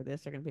going to pay for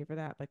this, they're going to pay for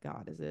that. But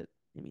God, is it?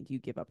 I mean, do you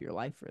give up your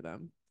life for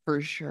them?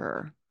 For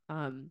sure.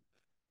 And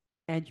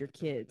your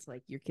kids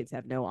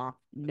have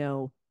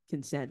no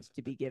consent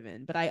to be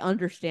given. But I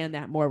understand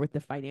that more with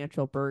the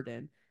financial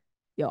burden.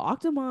 Yo,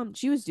 Octomom,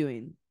 she was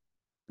doing.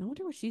 I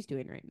wonder what she's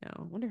doing right now.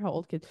 I wonder how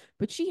old kids.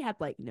 But she had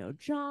like no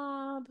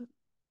job.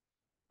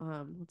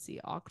 Let's see,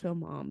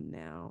 Octomom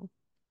now.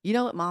 You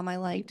know what mom I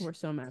liked? We're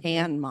so mad.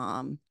 Tan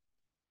Mom.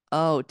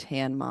 Oh,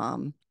 Tan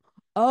Mom.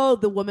 Oh,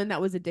 the woman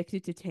that was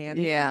addicted to tan.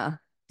 Yeah.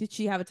 Did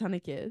she have a ton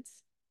of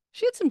kids?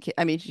 She had some kids.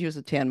 I mean, she was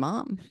a tan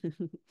mom.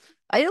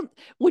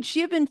 Would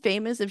she have been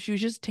famous if she was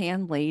just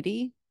tan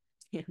lady?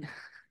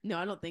 No,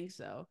 I don't think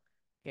so.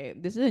 Okay,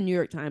 this is a New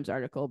York Times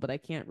article, but I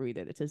can't read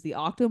it. It says the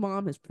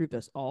Octomom has proved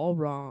us all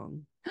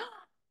wrong.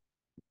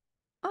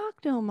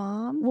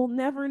 Octomom. We'll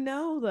never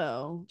know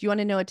though. Do you want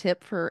to know a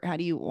tip for how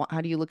do you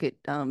look at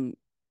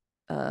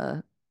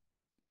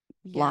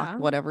block,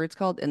 whatever it's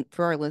called, and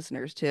for our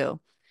listeners too?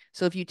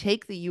 So if you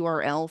take the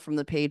URL from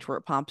the page where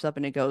it pops up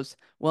and it goes,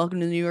 welcome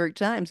to the New York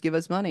Times, give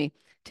us money.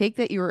 Take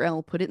that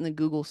URL, put it in the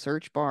Google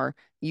search bar.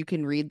 You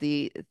can read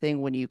the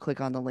thing when you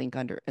click on the link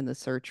in the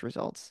search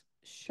results.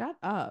 Shut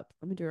up.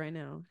 Let me do it right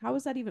now. How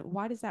is that even?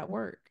 Why does that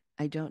work?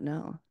 I don't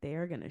know. They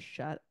are going to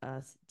shut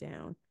us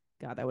down.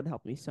 God, that would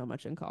help me so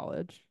much in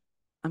college.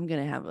 There's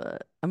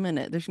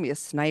going to be a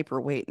sniper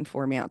waiting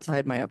for me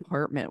outside my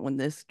apartment when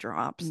this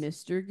drops.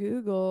 Mr.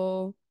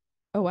 Google.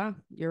 Oh, wow.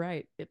 You're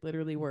right. It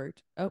literally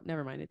worked. Oh,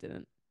 never mind. It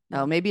didn't.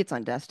 Oh, maybe it's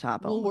on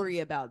desktop. We'll worry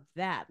about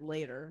that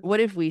later. What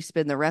if we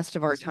spend the rest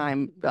of our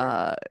time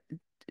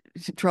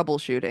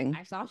troubleshooting?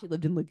 I saw she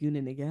lived in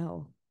Laguna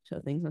Niguel, so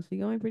things must be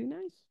going pretty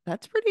nice.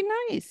 That's pretty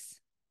nice.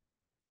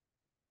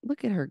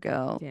 Look at her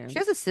go. Damn. She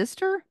has a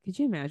sister? Could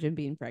you imagine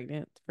being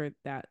pregnant for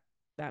that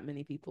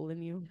many people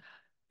in you?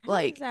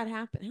 How does that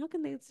happen? How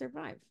can they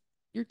survive?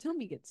 Your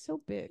tummy gets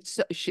so big.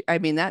 So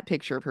that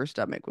picture of her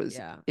stomach was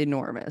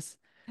enormous.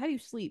 How do you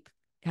sleep?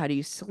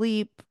 Okay,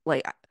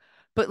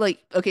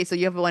 so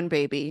you have one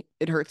baby,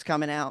 it hurts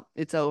coming out,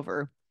 it's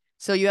over.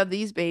 So you have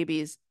these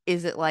babies.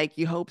 Is it like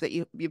you hope that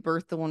you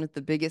birth the one with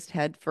the biggest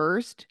head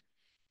first?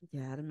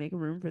 Yeah, to make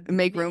room for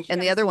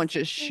and the other one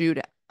just shoot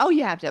out. Oh,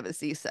 you have to have a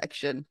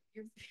C-section.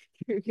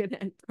 You're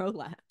gonna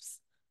prolapse.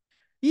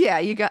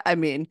 Yeah,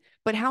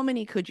 but how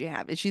many could you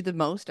have? Is she the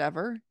most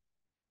ever?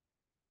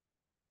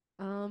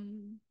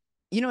 You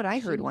know what I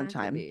heard one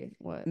time?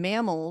 What?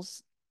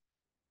 Mammals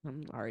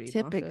I'm already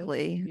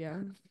typically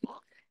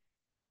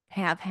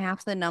have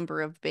half the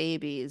number of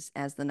babies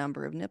as the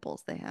number of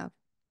nipples they have.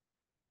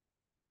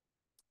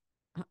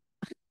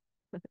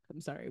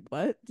 I'm sorry,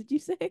 what did you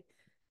say?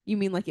 You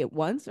mean like at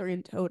once or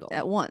in total?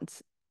 At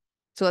once.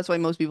 So that's why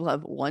most people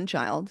have one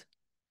child.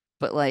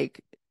 But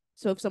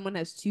So if someone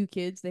has 2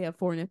 kids, they have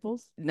 4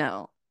 nipples?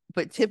 No,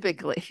 but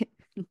typically,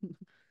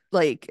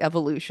 like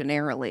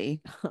evolutionarily,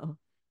 Oh.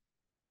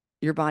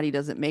 your body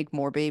doesn't make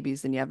more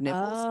babies than you have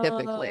nipples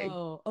typically.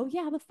 Oh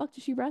yeah, how the fuck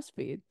does she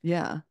breastfeed?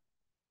 Yeah.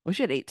 Well,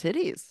 she had 8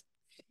 titties.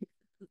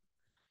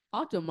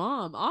 Octo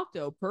mom,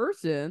 octo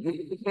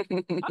person,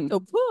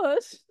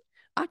 octopus.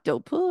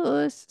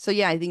 Octopus. So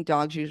yeah, I think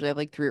dogs usually have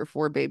like 3 or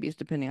 4 babies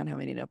depending on how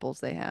many nipples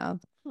they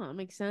have. Huh, that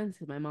makes sense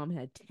because my mom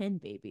had 10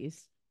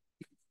 babies.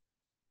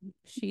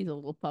 She's a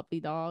little puppy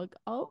dog.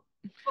 Oh,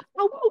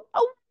 Oh, oh,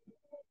 oh.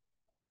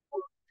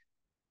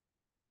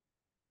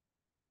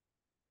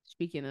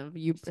 speaking of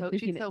you, So-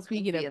 speaking she's so of,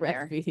 speaking of comfy in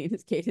there. breastfeeding,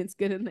 is Cadence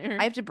good in there?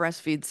 I have to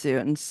breastfeed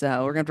soon,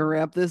 so we're gonna have to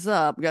wrap this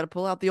up. We got to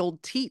pull out the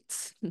old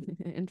teats.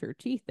 And her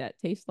teeth that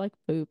taste like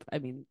poop. I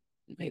mean,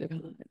 made of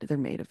poop. They're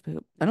made of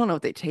poop. I don't know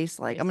what they taste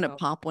like. They I'm gonna smell-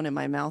 pop one in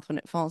my mouth when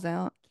it falls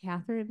out.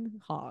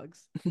 Catherine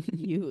Hoggs,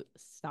 you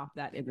stop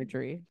that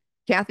imagery.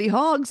 Kathy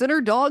Hoggs and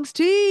her dog's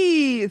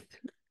teeth.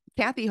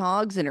 Kathy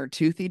Hoggs and her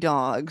toothy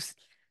dogs.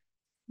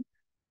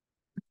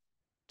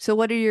 So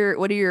what are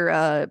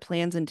your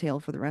plans entail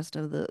for the rest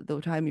of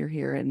the time you're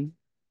here in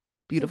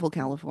beautiful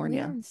We're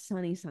California? in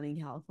sunny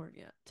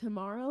California.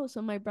 Tomorrow,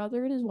 so my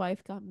brother and his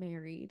wife got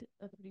married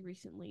pretty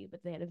recently,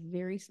 but they had a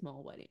very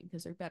small wedding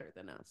because they're better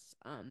than us.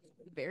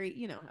 Very,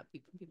 you know, how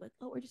people be like,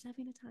 oh, we're just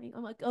having a tiny.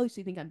 I'm like, oh,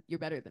 so you think you're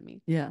better than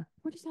me? Yeah.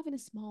 We're just having a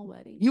small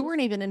wedding. You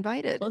weren't even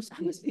invited. Close.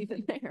 I wasn't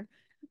even there.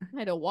 I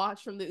had to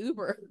watch from the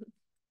Uber.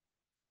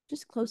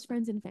 Just close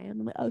friends and family.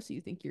 I'm like, oh, so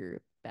you think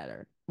you're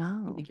better? You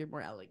Oh. think you're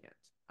more elegant?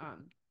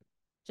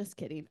 Just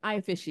kidding. I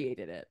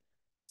officiated it,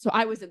 so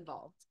I was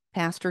involved.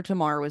 Pastor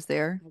Tamar was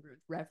there.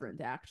 Reverend,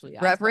 actually.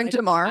 Reverend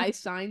Tamar. I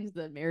signed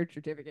the marriage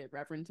certificate,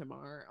 Reverend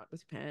Tamar, on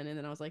this pen, and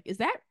then I was like, "Is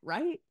that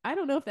right? I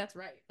don't know if that's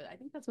right, but I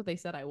think that's what they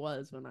said I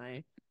was when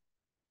I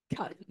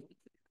got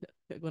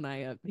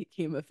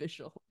became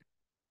official."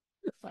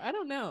 But I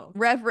don't know.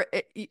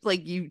 Reverend,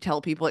 like you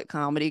tell people at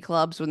comedy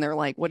clubs when they're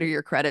like, "What are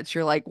your credits?"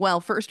 You're like,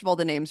 "Well, first of all,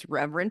 the name's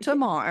Reverend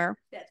Tamar."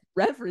 That's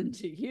Reverend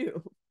to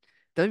you.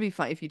 That would be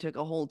fun if you took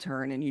a whole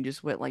turn and you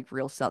just went like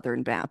real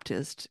Southern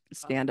Baptist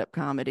stand-up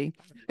comedy.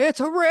 It's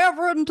a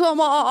Reverend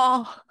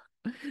Tamar.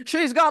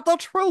 She's got the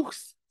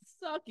truth.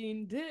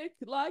 Sucking dick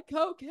like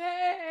cocaine.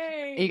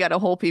 And you got a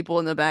whole people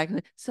in the back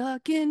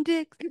sucking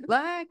dick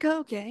like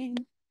cocaine.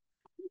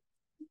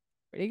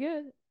 Pretty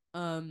good.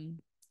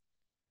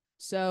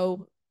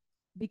 So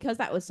because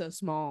that was so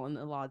small and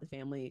a lot of the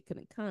family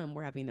couldn't come,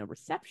 we're having a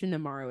reception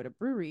tomorrow at a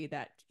brewery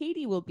that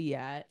Katie will be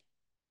at,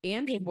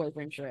 and her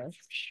boyfriend Chris,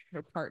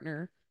 her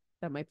partner,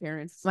 that my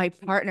parents, My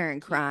partner in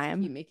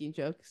crime. keep making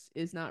jokes,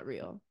 is not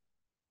real.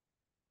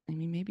 I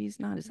mean, maybe he's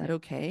not. Is that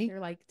okay? They're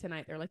like,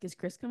 tonight, they're like, is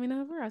Chris coming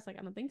over? I was like,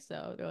 I don't think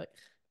so. They're like,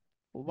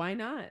 well, why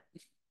not?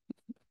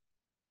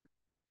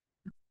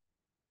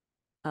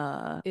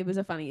 It was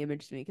a funny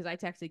image to me because I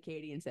texted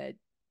Katie and said,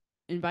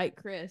 invite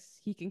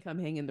Chris. He can come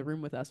hang in the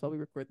room with us while we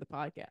record the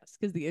podcast.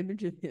 Because the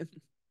image of him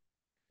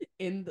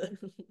in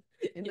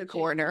the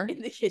corner in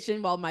the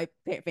kitchen while my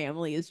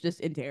family is just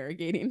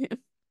interrogating him.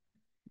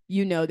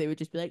 You know, they would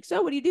just be like,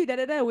 so what do you do? Da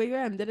da da, where you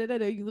at? Da da da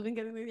da. You living?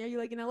 Are you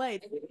like in LA?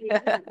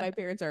 My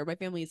parents are. My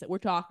family is. We're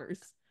talkers.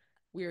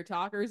 We are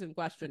talkers and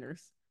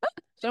questioners.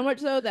 So much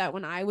so that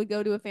when I would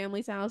go to a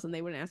family's house and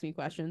they wouldn't ask me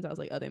questions, I was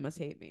like, oh, they must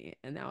hate me.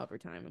 And now over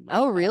time, I'm like,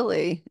 oh,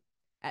 really?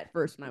 At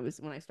first,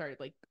 when I started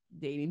like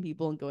dating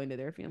people and going to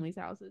their family's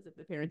houses, if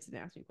the parents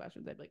didn't ask me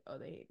questions, I'd be like, oh,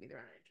 they hate me. They're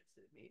not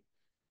interested in me.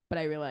 But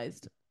I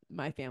realized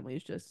my family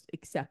is just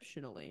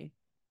exceptionally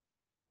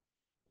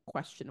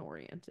question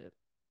oriented.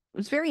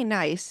 It's very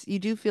nice. You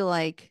do feel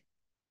like,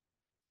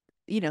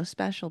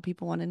 special.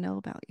 People want to know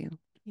about you.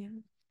 Yeah.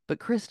 But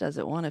Chris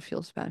doesn't want to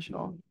feel special.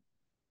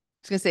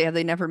 I was going to say, have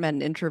they never met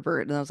an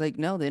introvert? And I was like,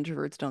 no, the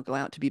introverts don't go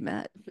out to be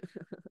met.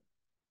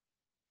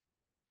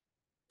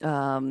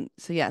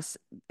 So yes,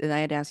 and I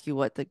had to ask you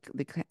what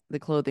the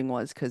clothing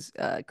was because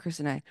Chris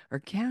and I are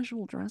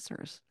casual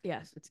dressers.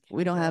 Yes, it's casual.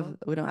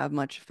 We don't have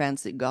much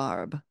fancy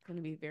garb. It's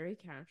gonna be very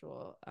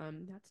casual.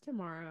 That's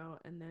tomorrow,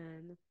 and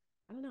then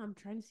I don't know. I'm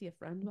trying to see a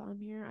friend while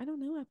I'm here. I don't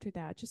know after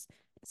that. Just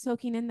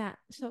soaking in that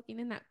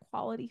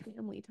quality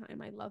family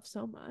time I love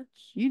so much.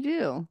 You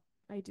do.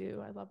 I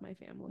do. I love my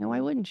family. No,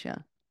 why wouldn't you?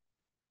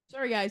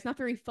 Sorry, guys, not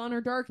very fun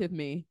or dark of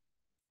me.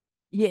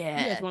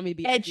 Yeah. You guys want me to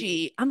be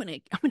edgy? I'm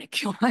gonna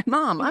kill my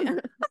mom. I'm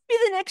gonna be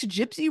the next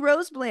Gypsy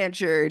Rose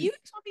Blanchard. You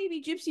guys want me to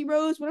be Gypsy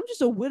Rose, but I'm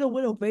just a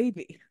widow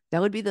baby. That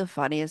would be the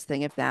funniest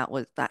thing if that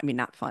was that. I mean,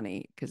 not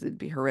funny because it'd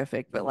be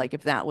horrific, but like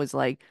if that was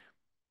like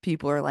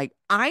people are like,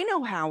 I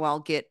know how I'll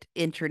get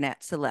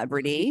internet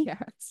celebrity.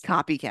 Yes.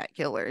 Copycat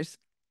killers.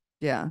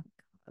 Yeah.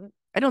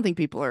 I don't think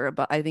people are,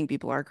 but I think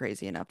people are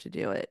crazy enough to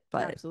do it.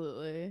 But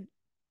absolutely.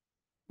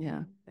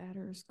 Yeah. That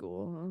or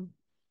school.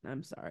 Huh?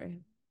 I'm sorry.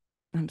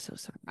 I'm so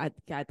sorry.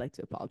 I'd like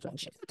to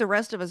apologize. The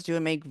rest of us do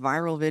and make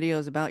viral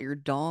videos about your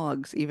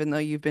dogs, even though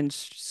you've been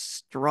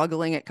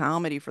struggling at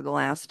comedy for the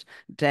last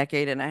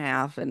decade and a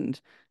half,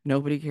 and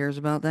nobody cares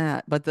about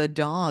that. But the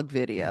dog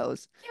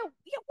videos. Yeah.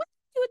 What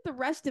do what the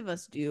rest of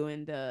us do,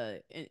 and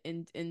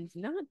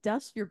not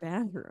dust your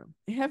bathroom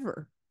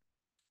ever.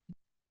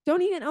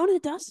 Don't even own a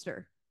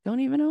duster. Don't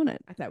even own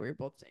it. I thought we were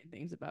both saying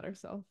things about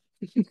ourselves.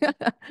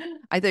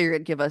 I thought you were gonna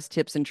give us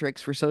tips and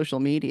tricks for social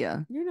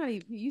media. You're not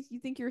even. You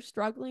think you're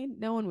struggling?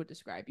 No one would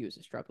describe you as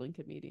a struggling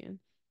comedian.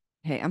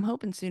 Hey, I'm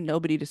hoping soon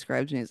nobody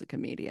describes me as a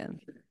comedian.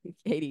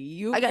 Katie,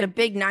 you. I got a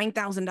big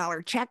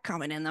 $9,000 check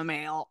coming in the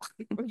mail.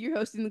 You're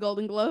hosting the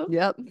Golden Globe.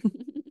 Yep.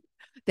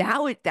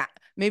 that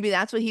maybe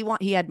that's what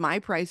he had my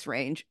price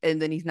range,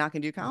 and then he's not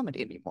gonna do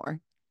comedy anymore.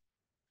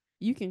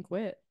 You can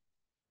quit.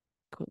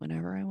 Quit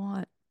whenever I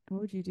want.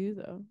 What would you do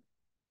though?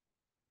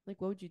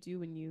 Like, what would you do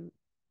when you?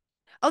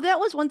 Oh, that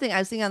was one thing I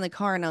was thinking on the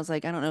car, and I was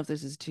like, I don't know if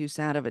this is too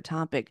sad of a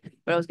topic,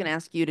 but I was gonna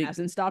ask you to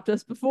Hasn't stopped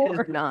us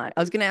before. not. I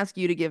was gonna ask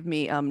you to give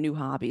me new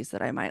hobbies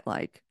that I might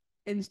like.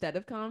 Instead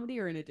of comedy,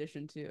 or in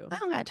addition to? I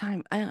don't got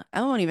time. I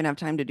won't even have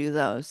time to do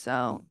those.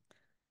 So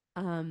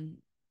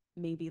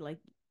Maybe like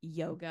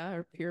yoga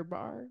or Pure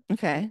Bar.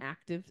 okay.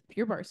 Active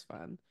Pure Bar's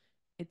fun.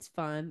 It's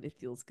fun. It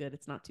feels good.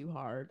 It's not too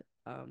hard.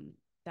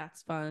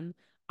 That's fun.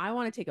 I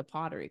want to take a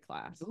pottery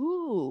class.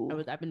 Ooh,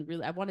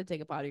 I want to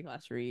take a pottery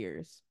class for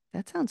years.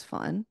 that sounds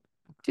fun.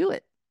 Do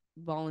it.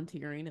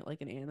 Volunteering at like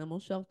an animal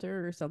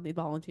shelter or something.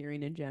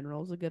 Volunteering in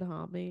general is a good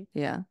hobby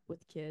Yeah.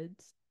 with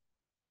kids.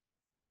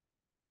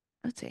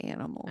 Let's say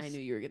animals. I knew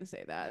you were gonna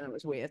say that. And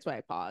that's why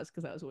I paused,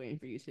 because I was waiting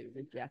for you to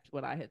reject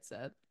what I had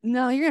said.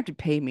 No, you're gonna have to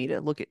pay me to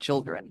look at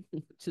children.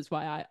 Which is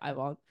why I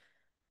want.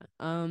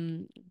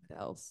 What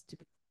else? Do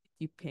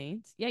you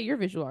paint? Yeah, you're a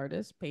visual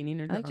artist.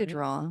 Painting or I drawing. like to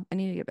draw. I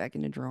need to get back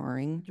into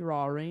drawing.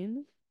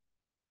 Drawing.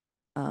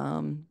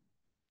 Um,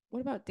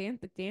 What about the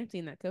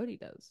dancing that Cody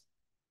does?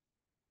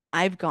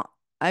 I've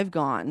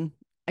gone.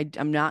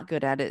 I'm not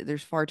good at it.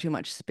 There's far too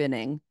much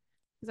spinning.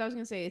 Because I was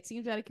gonna say it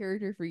seems out of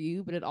character for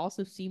you, but it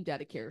also seemed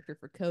out of character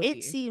for Cody.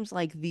 It seems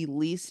like the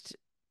least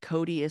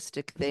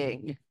Codyistic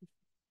thing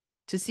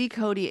to see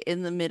Cody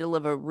in the middle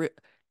of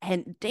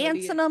and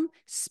dancing them,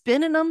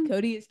 spinning them.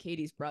 Cody is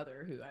Katie's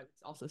brother, who I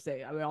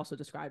would also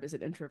describe as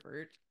an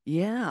introvert.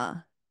 Yeah.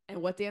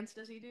 And what dance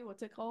does he do?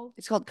 What's it called?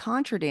 It's called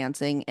contra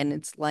dancing, and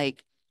it's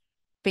like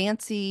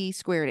fancy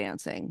square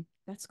dancing.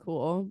 That's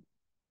cool.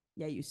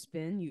 Yeah, you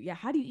spin. Yeah,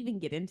 how do you even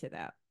get into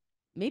that?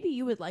 Maybe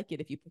you would like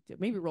it if you picked it.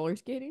 Maybe roller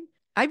skating.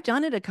 I've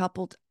done it a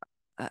couple.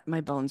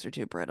 My bones are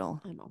too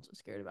brittle. I'm also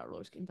scared about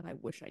roller skating, but I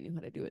wish I knew how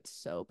to do it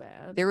so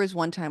bad. There was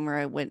one time where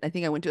I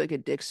think I went to like a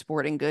Dick's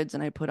Sporting Goods,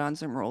 and I put on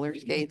some roller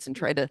skates and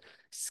tried to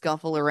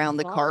scuffle around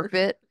the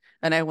carpet,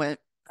 and I went.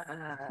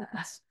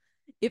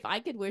 If I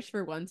could wish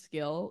for one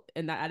skill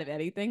and that out of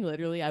anything,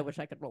 literally, I wish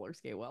I could roller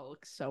skate well. It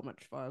looks so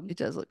much fun. It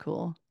does look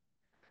cool.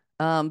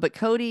 But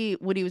Cody,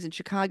 when he was in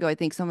Chicago, I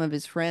think some of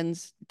his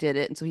friends did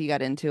it, and so he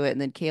got into it. And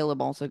then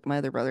Caleb also, my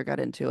other brother, got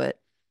into it.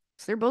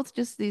 So they're both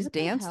just these What the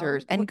hell?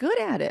 dancers and good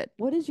at it.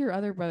 What is your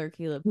other brother,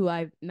 Caleb, who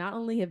I not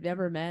only have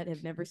never met,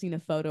 have never seen a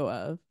photo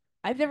of?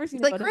 I've never seen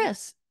It's a like photo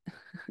Chris.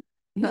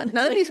 None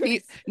of these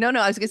people. No,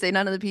 I was gonna say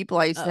none of the people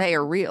I say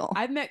are real.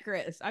 I've met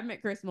Chris. I've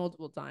met Chris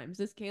multiple times.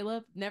 This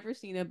Caleb, never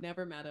seen him,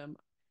 never met him.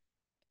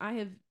 I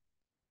have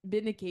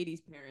been to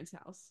Katie's parents'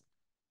 house.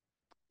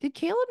 Did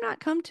Caleb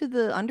not come to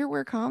the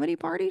underwear comedy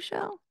party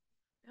show?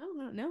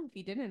 No. If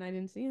he didn't, I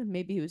didn't see him.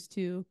 Maybe he was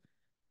too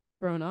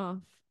thrown off.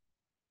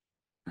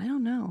 I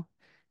don't know.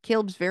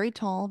 Caleb's very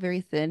tall,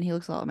 very thin. He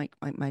looks a lot like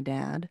my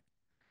dad.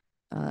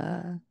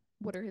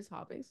 What are his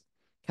hobbies?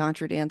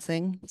 Contra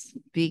dancing,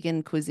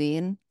 vegan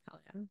cuisine. Hell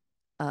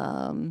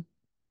yeah.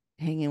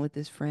 Hanging with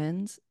his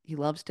friends. He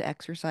loves to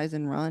exercise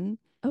and run.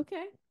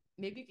 Okay.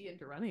 Maybe be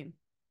into running.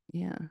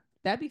 Yeah.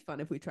 That'd be fun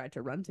if we tried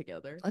to run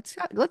together. Let's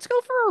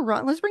go for a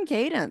run. Let's bring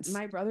Cadence.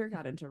 My brother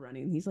got into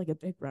running. He's like a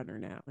big runner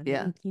now. And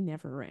Yeah. he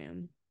never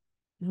ran.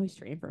 Now he's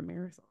training for a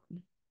marathon.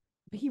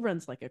 But he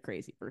runs like a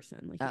crazy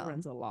person. Like he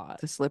runs a lot.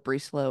 It's a slippery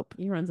slope.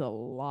 He runs a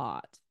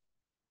lot.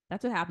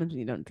 That's what happens when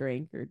you don't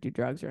drink or do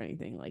drugs or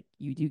anything. Like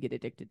you do get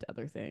addicted to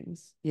other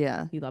things.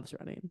 Yeah. He loves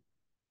running.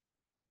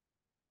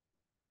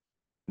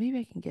 Maybe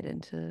I can get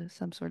into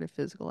some sort of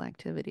physical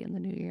activity in the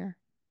new year.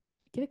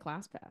 Get a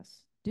class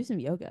pass. Do some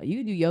yoga. You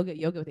can do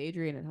yoga with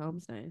Adrienne at home.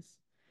 It's nice.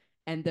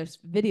 And there's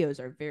videos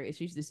are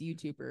she's this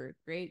YouTuber.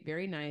 Great,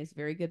 very nice,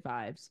 very good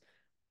vibes.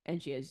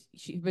 And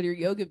but her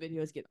yoga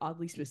videos get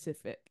oddly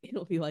specific.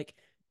 It'll be like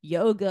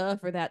yoga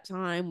for that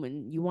time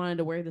when you wanted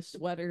to wear the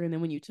sweater, and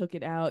then when you took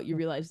it out, you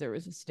realized there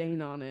was a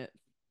stain on it.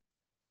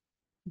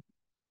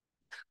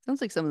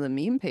 Sounds like some of the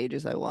meme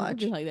pages I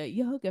watch. Like that.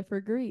 Yoga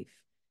for grief.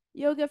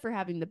 Yoga for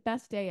having the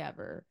best day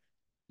ever.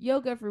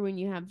 Yoga for when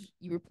you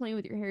were playing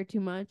with your hair too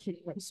much and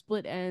you have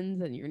split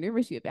ends and you're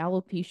nervous you have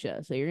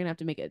alopecia, so you're gonna have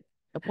to make an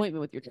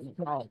appointment with your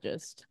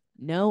dermatologist.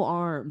 No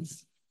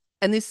arms.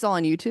 And this is all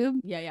on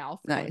YouTube? Yeah,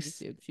 I'll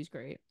nice. On YouTube. She's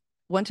great.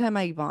 One time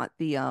I bought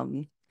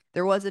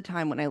there was a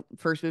time when I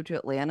first moved to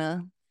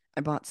Atlanta,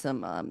 I bought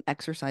some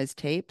exercise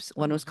tapes.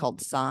 One was called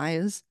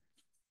Size,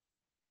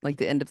 like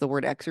the end of the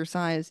word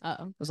exercise. There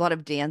was a lot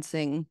of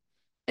dancing,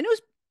 and it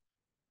was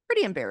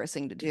pretty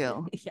embarrassing to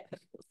do. Yeah.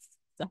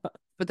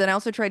 But then I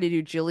also tried to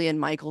do Jillian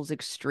Michaels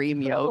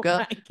extreme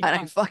yoga, and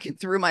I fucking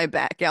threw my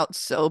back out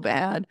so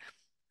bad.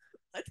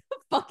 What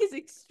the fuck is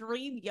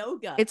extreme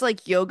yoga? It's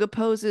like yoga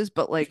poses,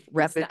 but like Is that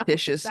what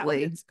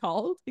repetitiously. it's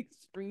called?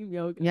 Extreme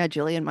yoga. Yeah,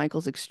 Jillian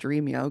Michaels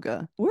extreme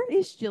yoga. Where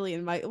is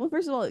Jillian Mike? Well,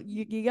 first of all,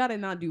 you gotta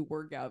not do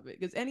workout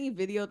because any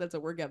video that's a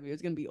workout video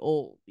is gonna be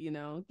old. You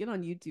know, get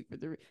on YouTube for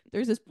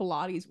there's this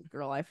Pilates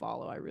girl I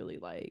follow. I really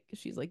like.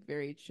 She's like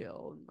very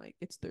chill and like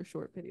it's their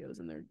short videos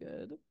and they're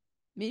good.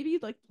 Maybe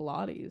you'd like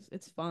Pilates.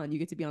 It's fun. You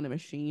get to be on a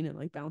machine and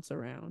like bounce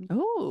around.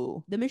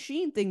 Oh, The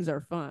machine things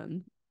are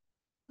fun.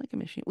 like a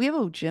machine. We have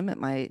a gym at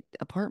my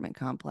apartment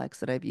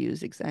complex that I've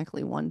used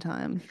exactly one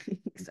time.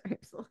 Sorry, I'm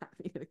still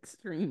having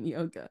extreme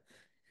yoga.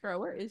 Bro,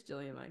 where is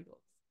Jillian Michaels?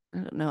 I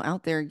don't know,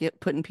 out there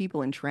putting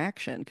people in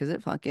traction because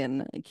it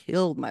fucking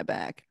killed my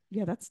back.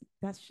 Yeah, that's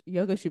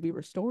yoga should be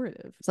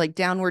restorative. It's like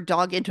downward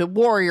dog into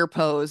warrior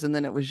pose, and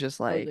then it was just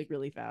Like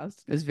really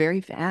fast. it was very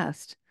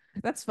fast.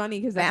 That's funny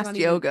because that's Fast not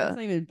yoga. Even, that's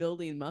not even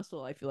building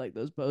muscle. I feel like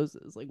those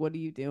poses. Like, what are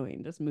you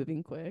doing? Just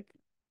moving quick.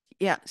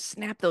 Yeah,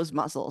 snap those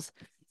muscles,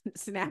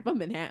 Snap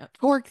them in half.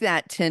 torque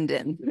that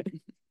tendon.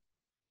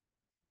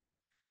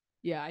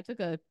 Yeah, I took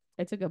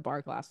a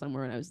bar class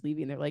somewhere and I was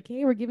leaving. They're like,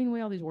 "Hey, we're giving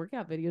away all these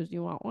workout videos. Do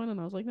you want one?" And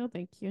I was like, "No,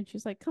 thank you." And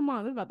she's like, "Come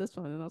on, what about this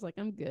one?" And I was like,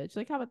 "I'm good." She's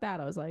like, "How about that?"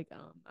 I was like, I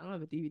don't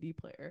have a DVD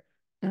player."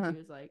 And Uh-huh. she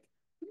was like,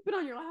 "You can put it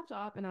on your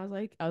laptop." And I was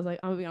like, I'm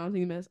gonna be honest with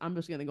you, miss. I'm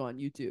just gonna go on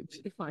YouTube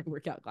to find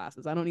workout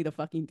classes. I don't need a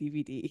fucking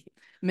DVD.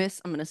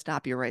 Miss, I'm gonna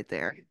stop you right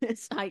there.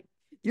 It's like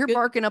You're good-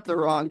 barking up the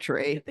wrong I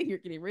tree. think you're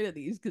getting rid of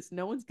these because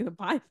no one's gonna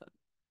buy them.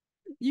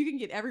 You can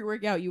get every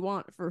workout you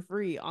want for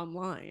free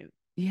online.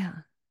 Yeah,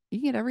 you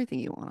can get everything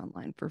you want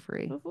online for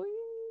free. Before you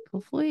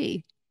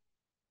Hopefully.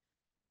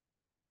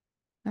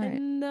 All right.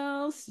 And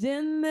I'll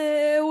stand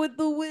there with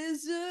the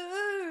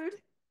wizard.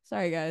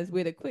 Sorry, guys. We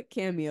had a quick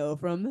cameo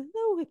from the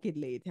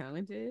wickedly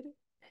talented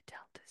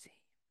Delta Z.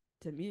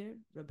 Tamir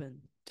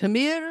Rabin.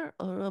 Tamir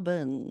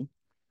Rabin.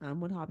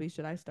 What hobby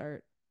should I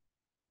start?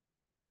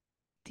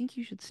 I think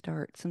you should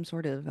start some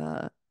sort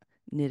of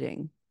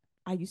knitting.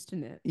 I used to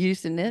knit. You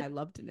used to knit? I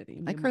loved knitting.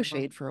 I Me and my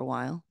crocheted mom. for a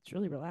while. It's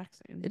really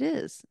relaxing. It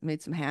is. I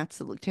made some hats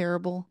that look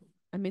terrible.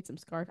 I made some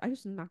scarf. I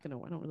just am not gonna.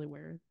 I don't really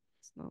wear it.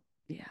 It's not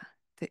Yeah.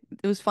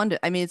 It was fun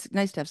to, I mean, it's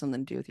nice to have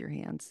something to do with your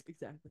hands.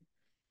 exactly.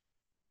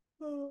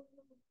 Oh,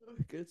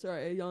 good.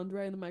 Sorry, I yawned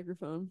right in the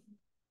microphone.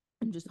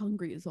 I'm just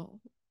hungry, is all.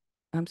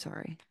 I'm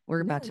sorry.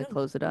 We're about to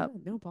close it up.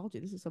 No apology.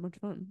 This is so much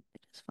fun.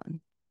 It is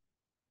fun.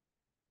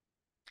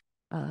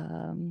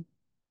 Um,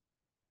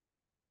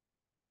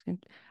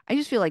 I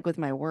just feel like with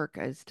my work,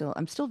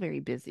 I'm still very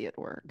busy at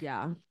work,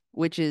 Yeah,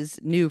 which is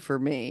new for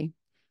me.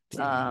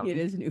 it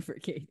is new for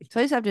Katie. So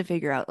I just have to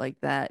figure out like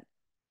that.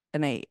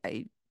 And I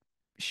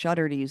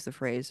shudder to use the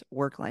phrase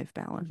work-life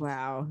balance.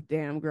 Wow,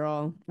 damn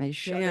girl. I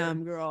shudder.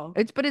 Damn girl.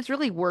 But it's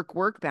really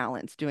work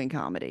balance doing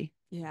comedy.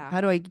 Yeah.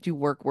 How do I do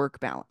work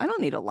balance? I don't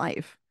need a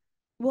life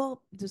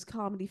Well, does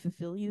comedy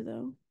fulfill you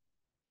though?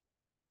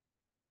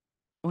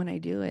 when I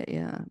do it,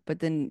 yeah. But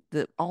then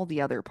all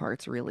the other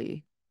parts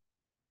really.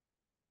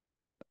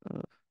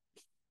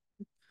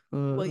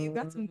 Well, you've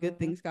got some good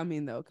things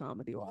coming though,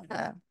 comedy wise.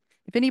 Yeah.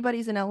 If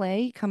anybody's in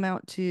LA, come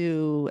out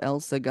to El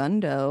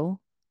Segundo,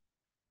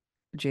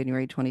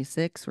 January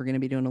 26th. We're going to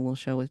be doing a little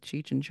show with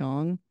Cheech and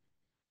Chong.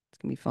 It's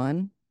going to be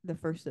fun. The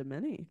first of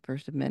many.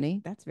 First of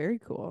many. That's very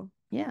cool.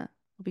 Yeah,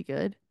 it'll be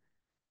good.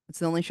 It's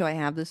the only show I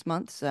have this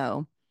month,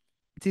 so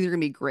it's either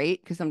going to be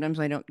great because sometimes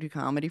I don't do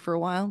comedy for a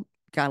while,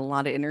 got a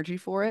lot of energy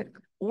for it,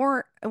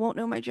 or I won't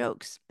know my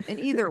jokes. And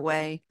either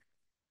way,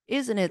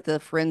 isn't it the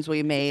friends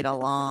we made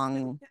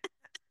along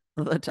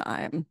the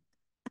time?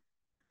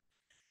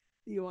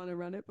 Do you want to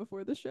run it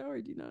before the show or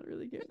do you not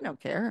really care? I don't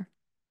care.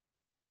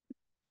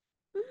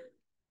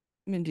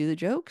 I'm going to do the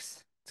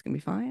jokes. It's going to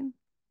be fine.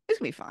 It's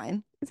going to be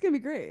fine. It's gonna be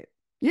great.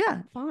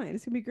 Yeah. Fine.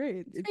 It's gonna be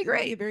great. It's gonna be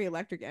great. A very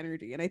electric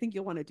energy. And I think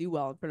you'll want to do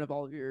well in front of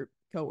all of your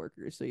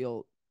coworkers. So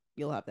you'll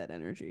have that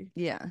energy.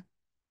 Yeah.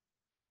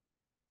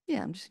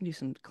 Yeah, I'm just going to do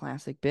some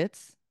classic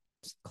bits.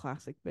 Just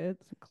classic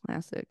bits.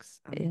 Classics.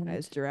 I'm high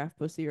as giraffe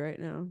pussy right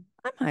now.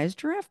 I'm high as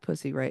giraffe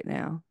pussy right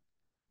now.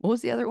 What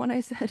was the other one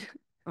I said?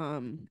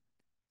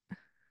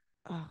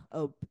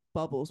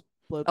 Bubbles.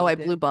 Oh, I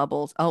blew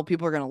bubbles. Oh,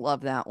 people are gonna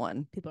love that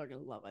one. People are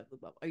gonna love I blew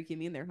bubbles. Are you kidding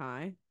me? And they're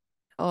high.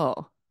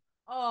 Oh,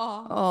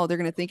 Oh, they're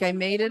gonna think I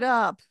made it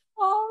up.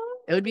 oh.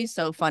 It would be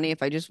so funny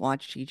if I just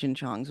watched Cheech and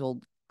Chong's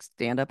old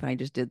stand up and I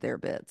just did their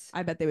bits.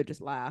 I bet they would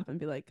just laugh and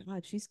be like,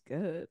 "God, she's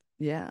good."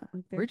 Yeah.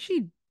 Like Where'd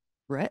she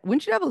write? When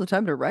did she have all the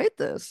time to write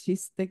this?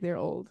 She's thick. They're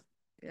old.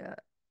 Yeah.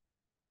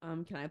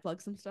 Can I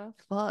plug some stuff?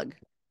 Plug.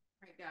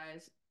 All right,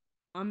 guys.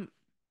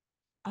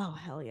 Oh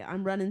hell yeah!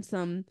 I'm running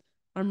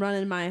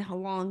my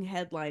long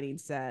headlining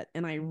set,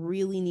 and I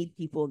really need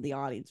people in the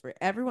audience for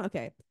everyone.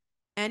 Okay,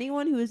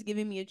 anyone who is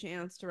giving me a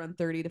chance to run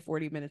 30 to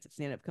 40 minutes of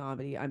stand-up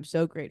comedy, I'm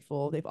so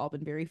grateful. They've all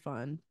been very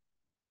fun.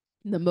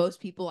 The most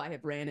people I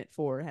have ran it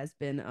for has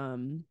been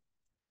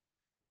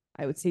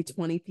I would say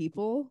 20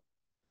 people,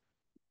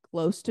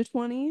 close to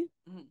 20.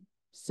 Mhm.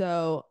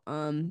 So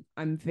I'm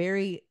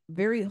very,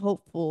 very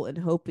hopeful and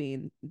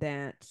hoping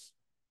that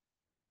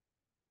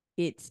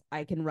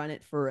I can run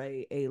it for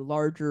a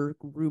larger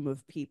room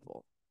of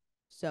people.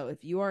 So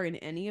if you are in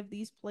any of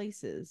these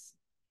places,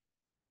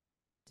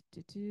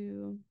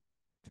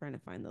 trying to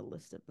find the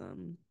list of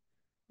them.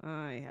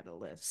 I had a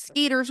list.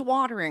 Skeeter's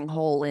watering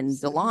hole in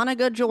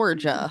Dahlonega,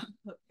 Georgia.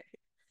 Okay.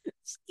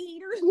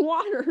 Skeeter's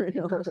watering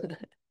hole.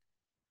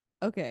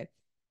 Okay.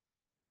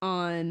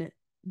 On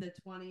the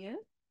 20th,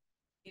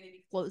 gonna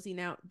be closing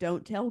out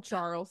Don't Tell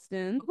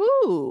Charleston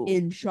Ooh,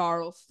 in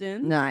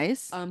Charleston.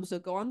 nice. So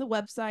go on the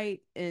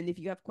website, and if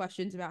you have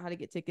questions about how to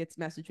get tickets,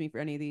 message me for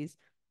any of these.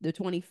 The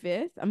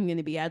 25th, I'm going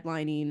to be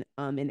headlining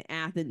in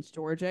Athens,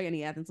 Georgia.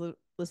 Any Athens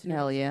listeners?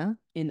 Hell yeah.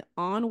 In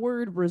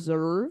Onward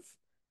Reserve.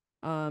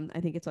 I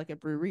think it's like a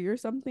brewery or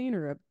something,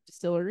 or a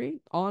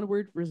distillery.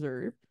 Onward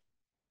Reserve.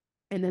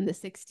 And then the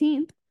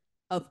 16th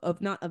of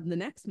the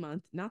next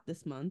month, not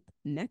this month,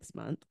 next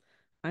month,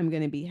 I'm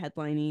going to be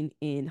headlining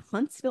in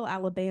Huntsville,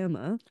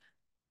 Alabama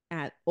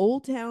at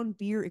Old Town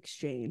Beer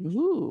Exchange.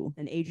 Ooh.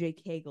 And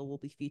AJ Cagle will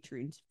be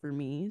featuring for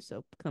me,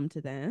 so come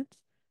to that.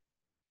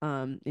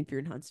 If you're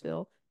in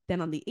Huntsville. Then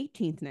on the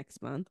 18th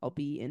next month, I'll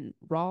be in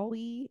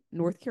Raleigh,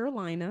 North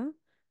Carolina.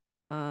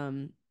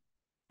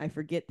 I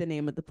forget the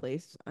name of the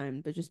place.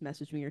 But just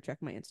message me or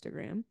check my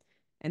Instagram.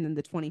 And then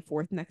the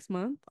 24th next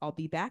month, I'll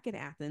be back in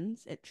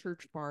Athens at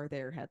Church Bar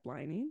there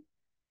headlining.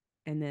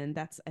 And then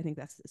I think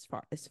that's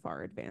as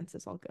far advanced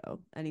as I'll go.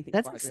 Anything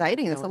That's farther,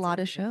 exciting. no, That's a it's lot not.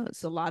 of shows.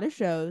 It's a lot of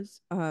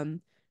shows.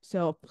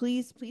 So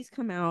please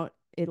come out.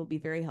 It'll be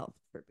very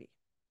helpful for me.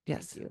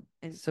 Yes. Thank you.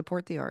 And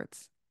Support the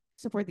arts.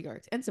 support the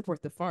arts and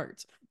support the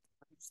farts.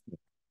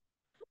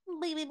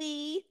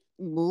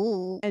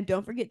 Ooh. And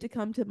don't forget to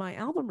come to my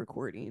album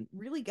recording.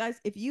 Really,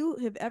 guys, if you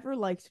have ever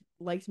liked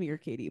me or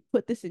Katie,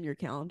 put this in your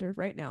calendar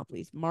right now,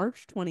 please.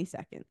 March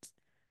 22nd.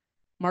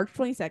 March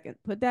 22nd.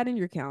 Put that in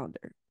your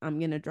calendar. I'm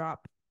gonna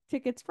drop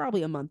tickets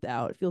probably a month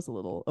out. It feels a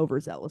little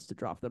overzealous to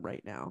drop them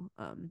right now.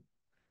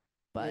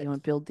 But you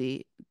want to build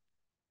the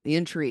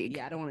intrigue.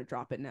 yeah, I don't want to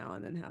drop it now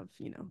and then have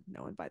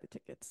no one buy the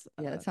tickets.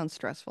 Yeah, that sounds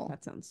stressful.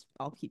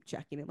 I'll keep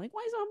checking it. Like,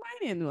 why is it on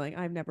mine? And like,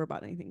 I've never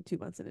bought anything 2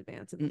 months in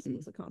advance, and this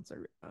was a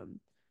concert.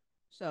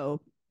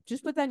 So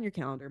just put that in your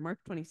calendar, March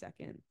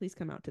 22nd. Please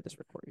come out to this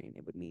recording.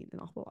 It would mean an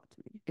awful lot to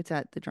me. It's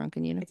at the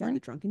Drunken It's at Unicorn. the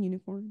Drunken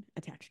Unicorn,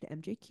 attached to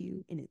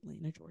MJQ in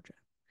Atlanta, Georgia.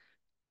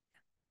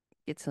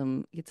 Get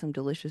some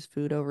delicious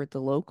food over at the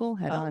local.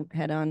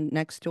 Head on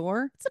next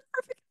door. It's a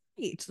perfect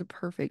night. It's the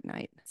perfect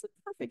night. It's a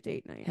perfect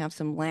date night. Have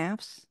some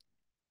laughs.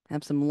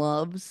 Have some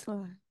loves.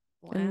 And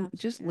Laughs,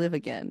 just live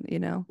again,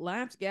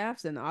 Laughs,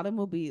 gaffs, and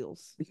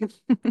automobiles.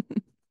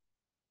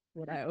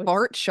 What I always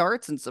Art,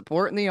 charts, and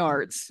supporting the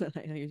arts.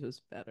 I know yours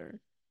was better.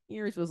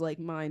 Yours was like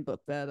mine,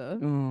 but better.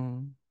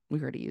 Oh, we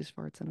already used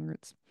farts and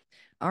arts.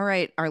 All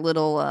right, our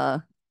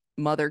little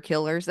mother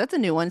killers. That's a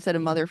new one instead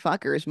of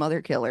motherfuckers,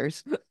 mother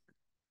killers.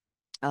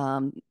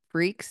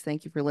 Freaks,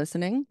 thank you for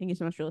listening. Thank you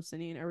so much for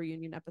listening. A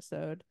reunion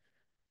episode.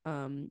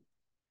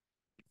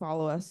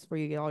 Follow us where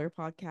you get all your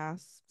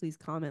podcasts. Please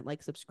comment,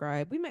 like,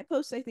 subscribe. We might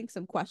post, I think,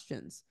 some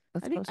questions. I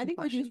think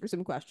we're due for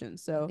some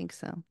questions. So I think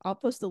so. I'll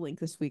post a link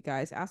this week,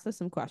 guys. Ask us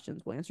some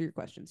questions. We'll answer your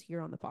questions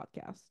here on the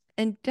podcast.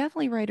 And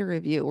definitely write a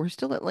review. We're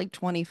still at like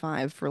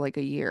 25 for like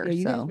a year. Yeah,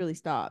 you so guys really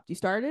stopped. You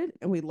started,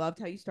 and we loved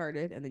how you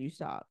started, and then you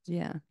stopped.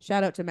 yeah.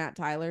 Shout out to Matt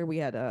Tyler. We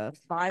had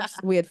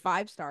we had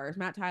 5 stars.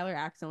 Matt Tyler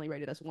accidentally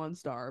rated us 1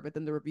 star, but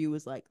then the review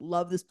was like,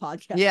 "Love this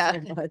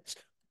podcast so much."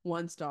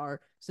 1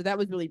 star. So that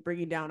was really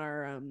bringing down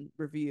our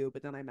review,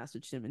 but then I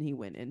messaged him and he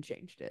went and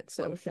changed it.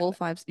 So full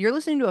 5. You're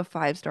listening to a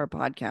 5-star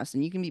podcast,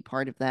 and you can be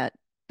part of that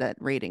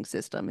rating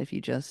system if you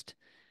just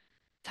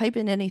type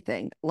in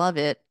anything. Love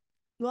it.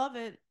 Love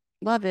it.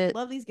 Love it.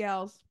 Love these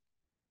gals.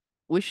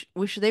 Wish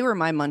they were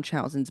my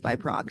Munchhausens by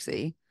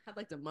proxy. I'd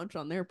like to munch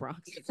on their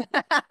proxy.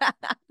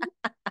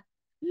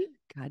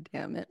 God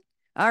damn it.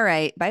 All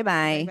right.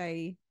 Bye-bye.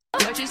 Bye.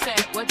 What you say?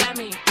 What that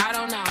mean? I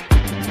don't know.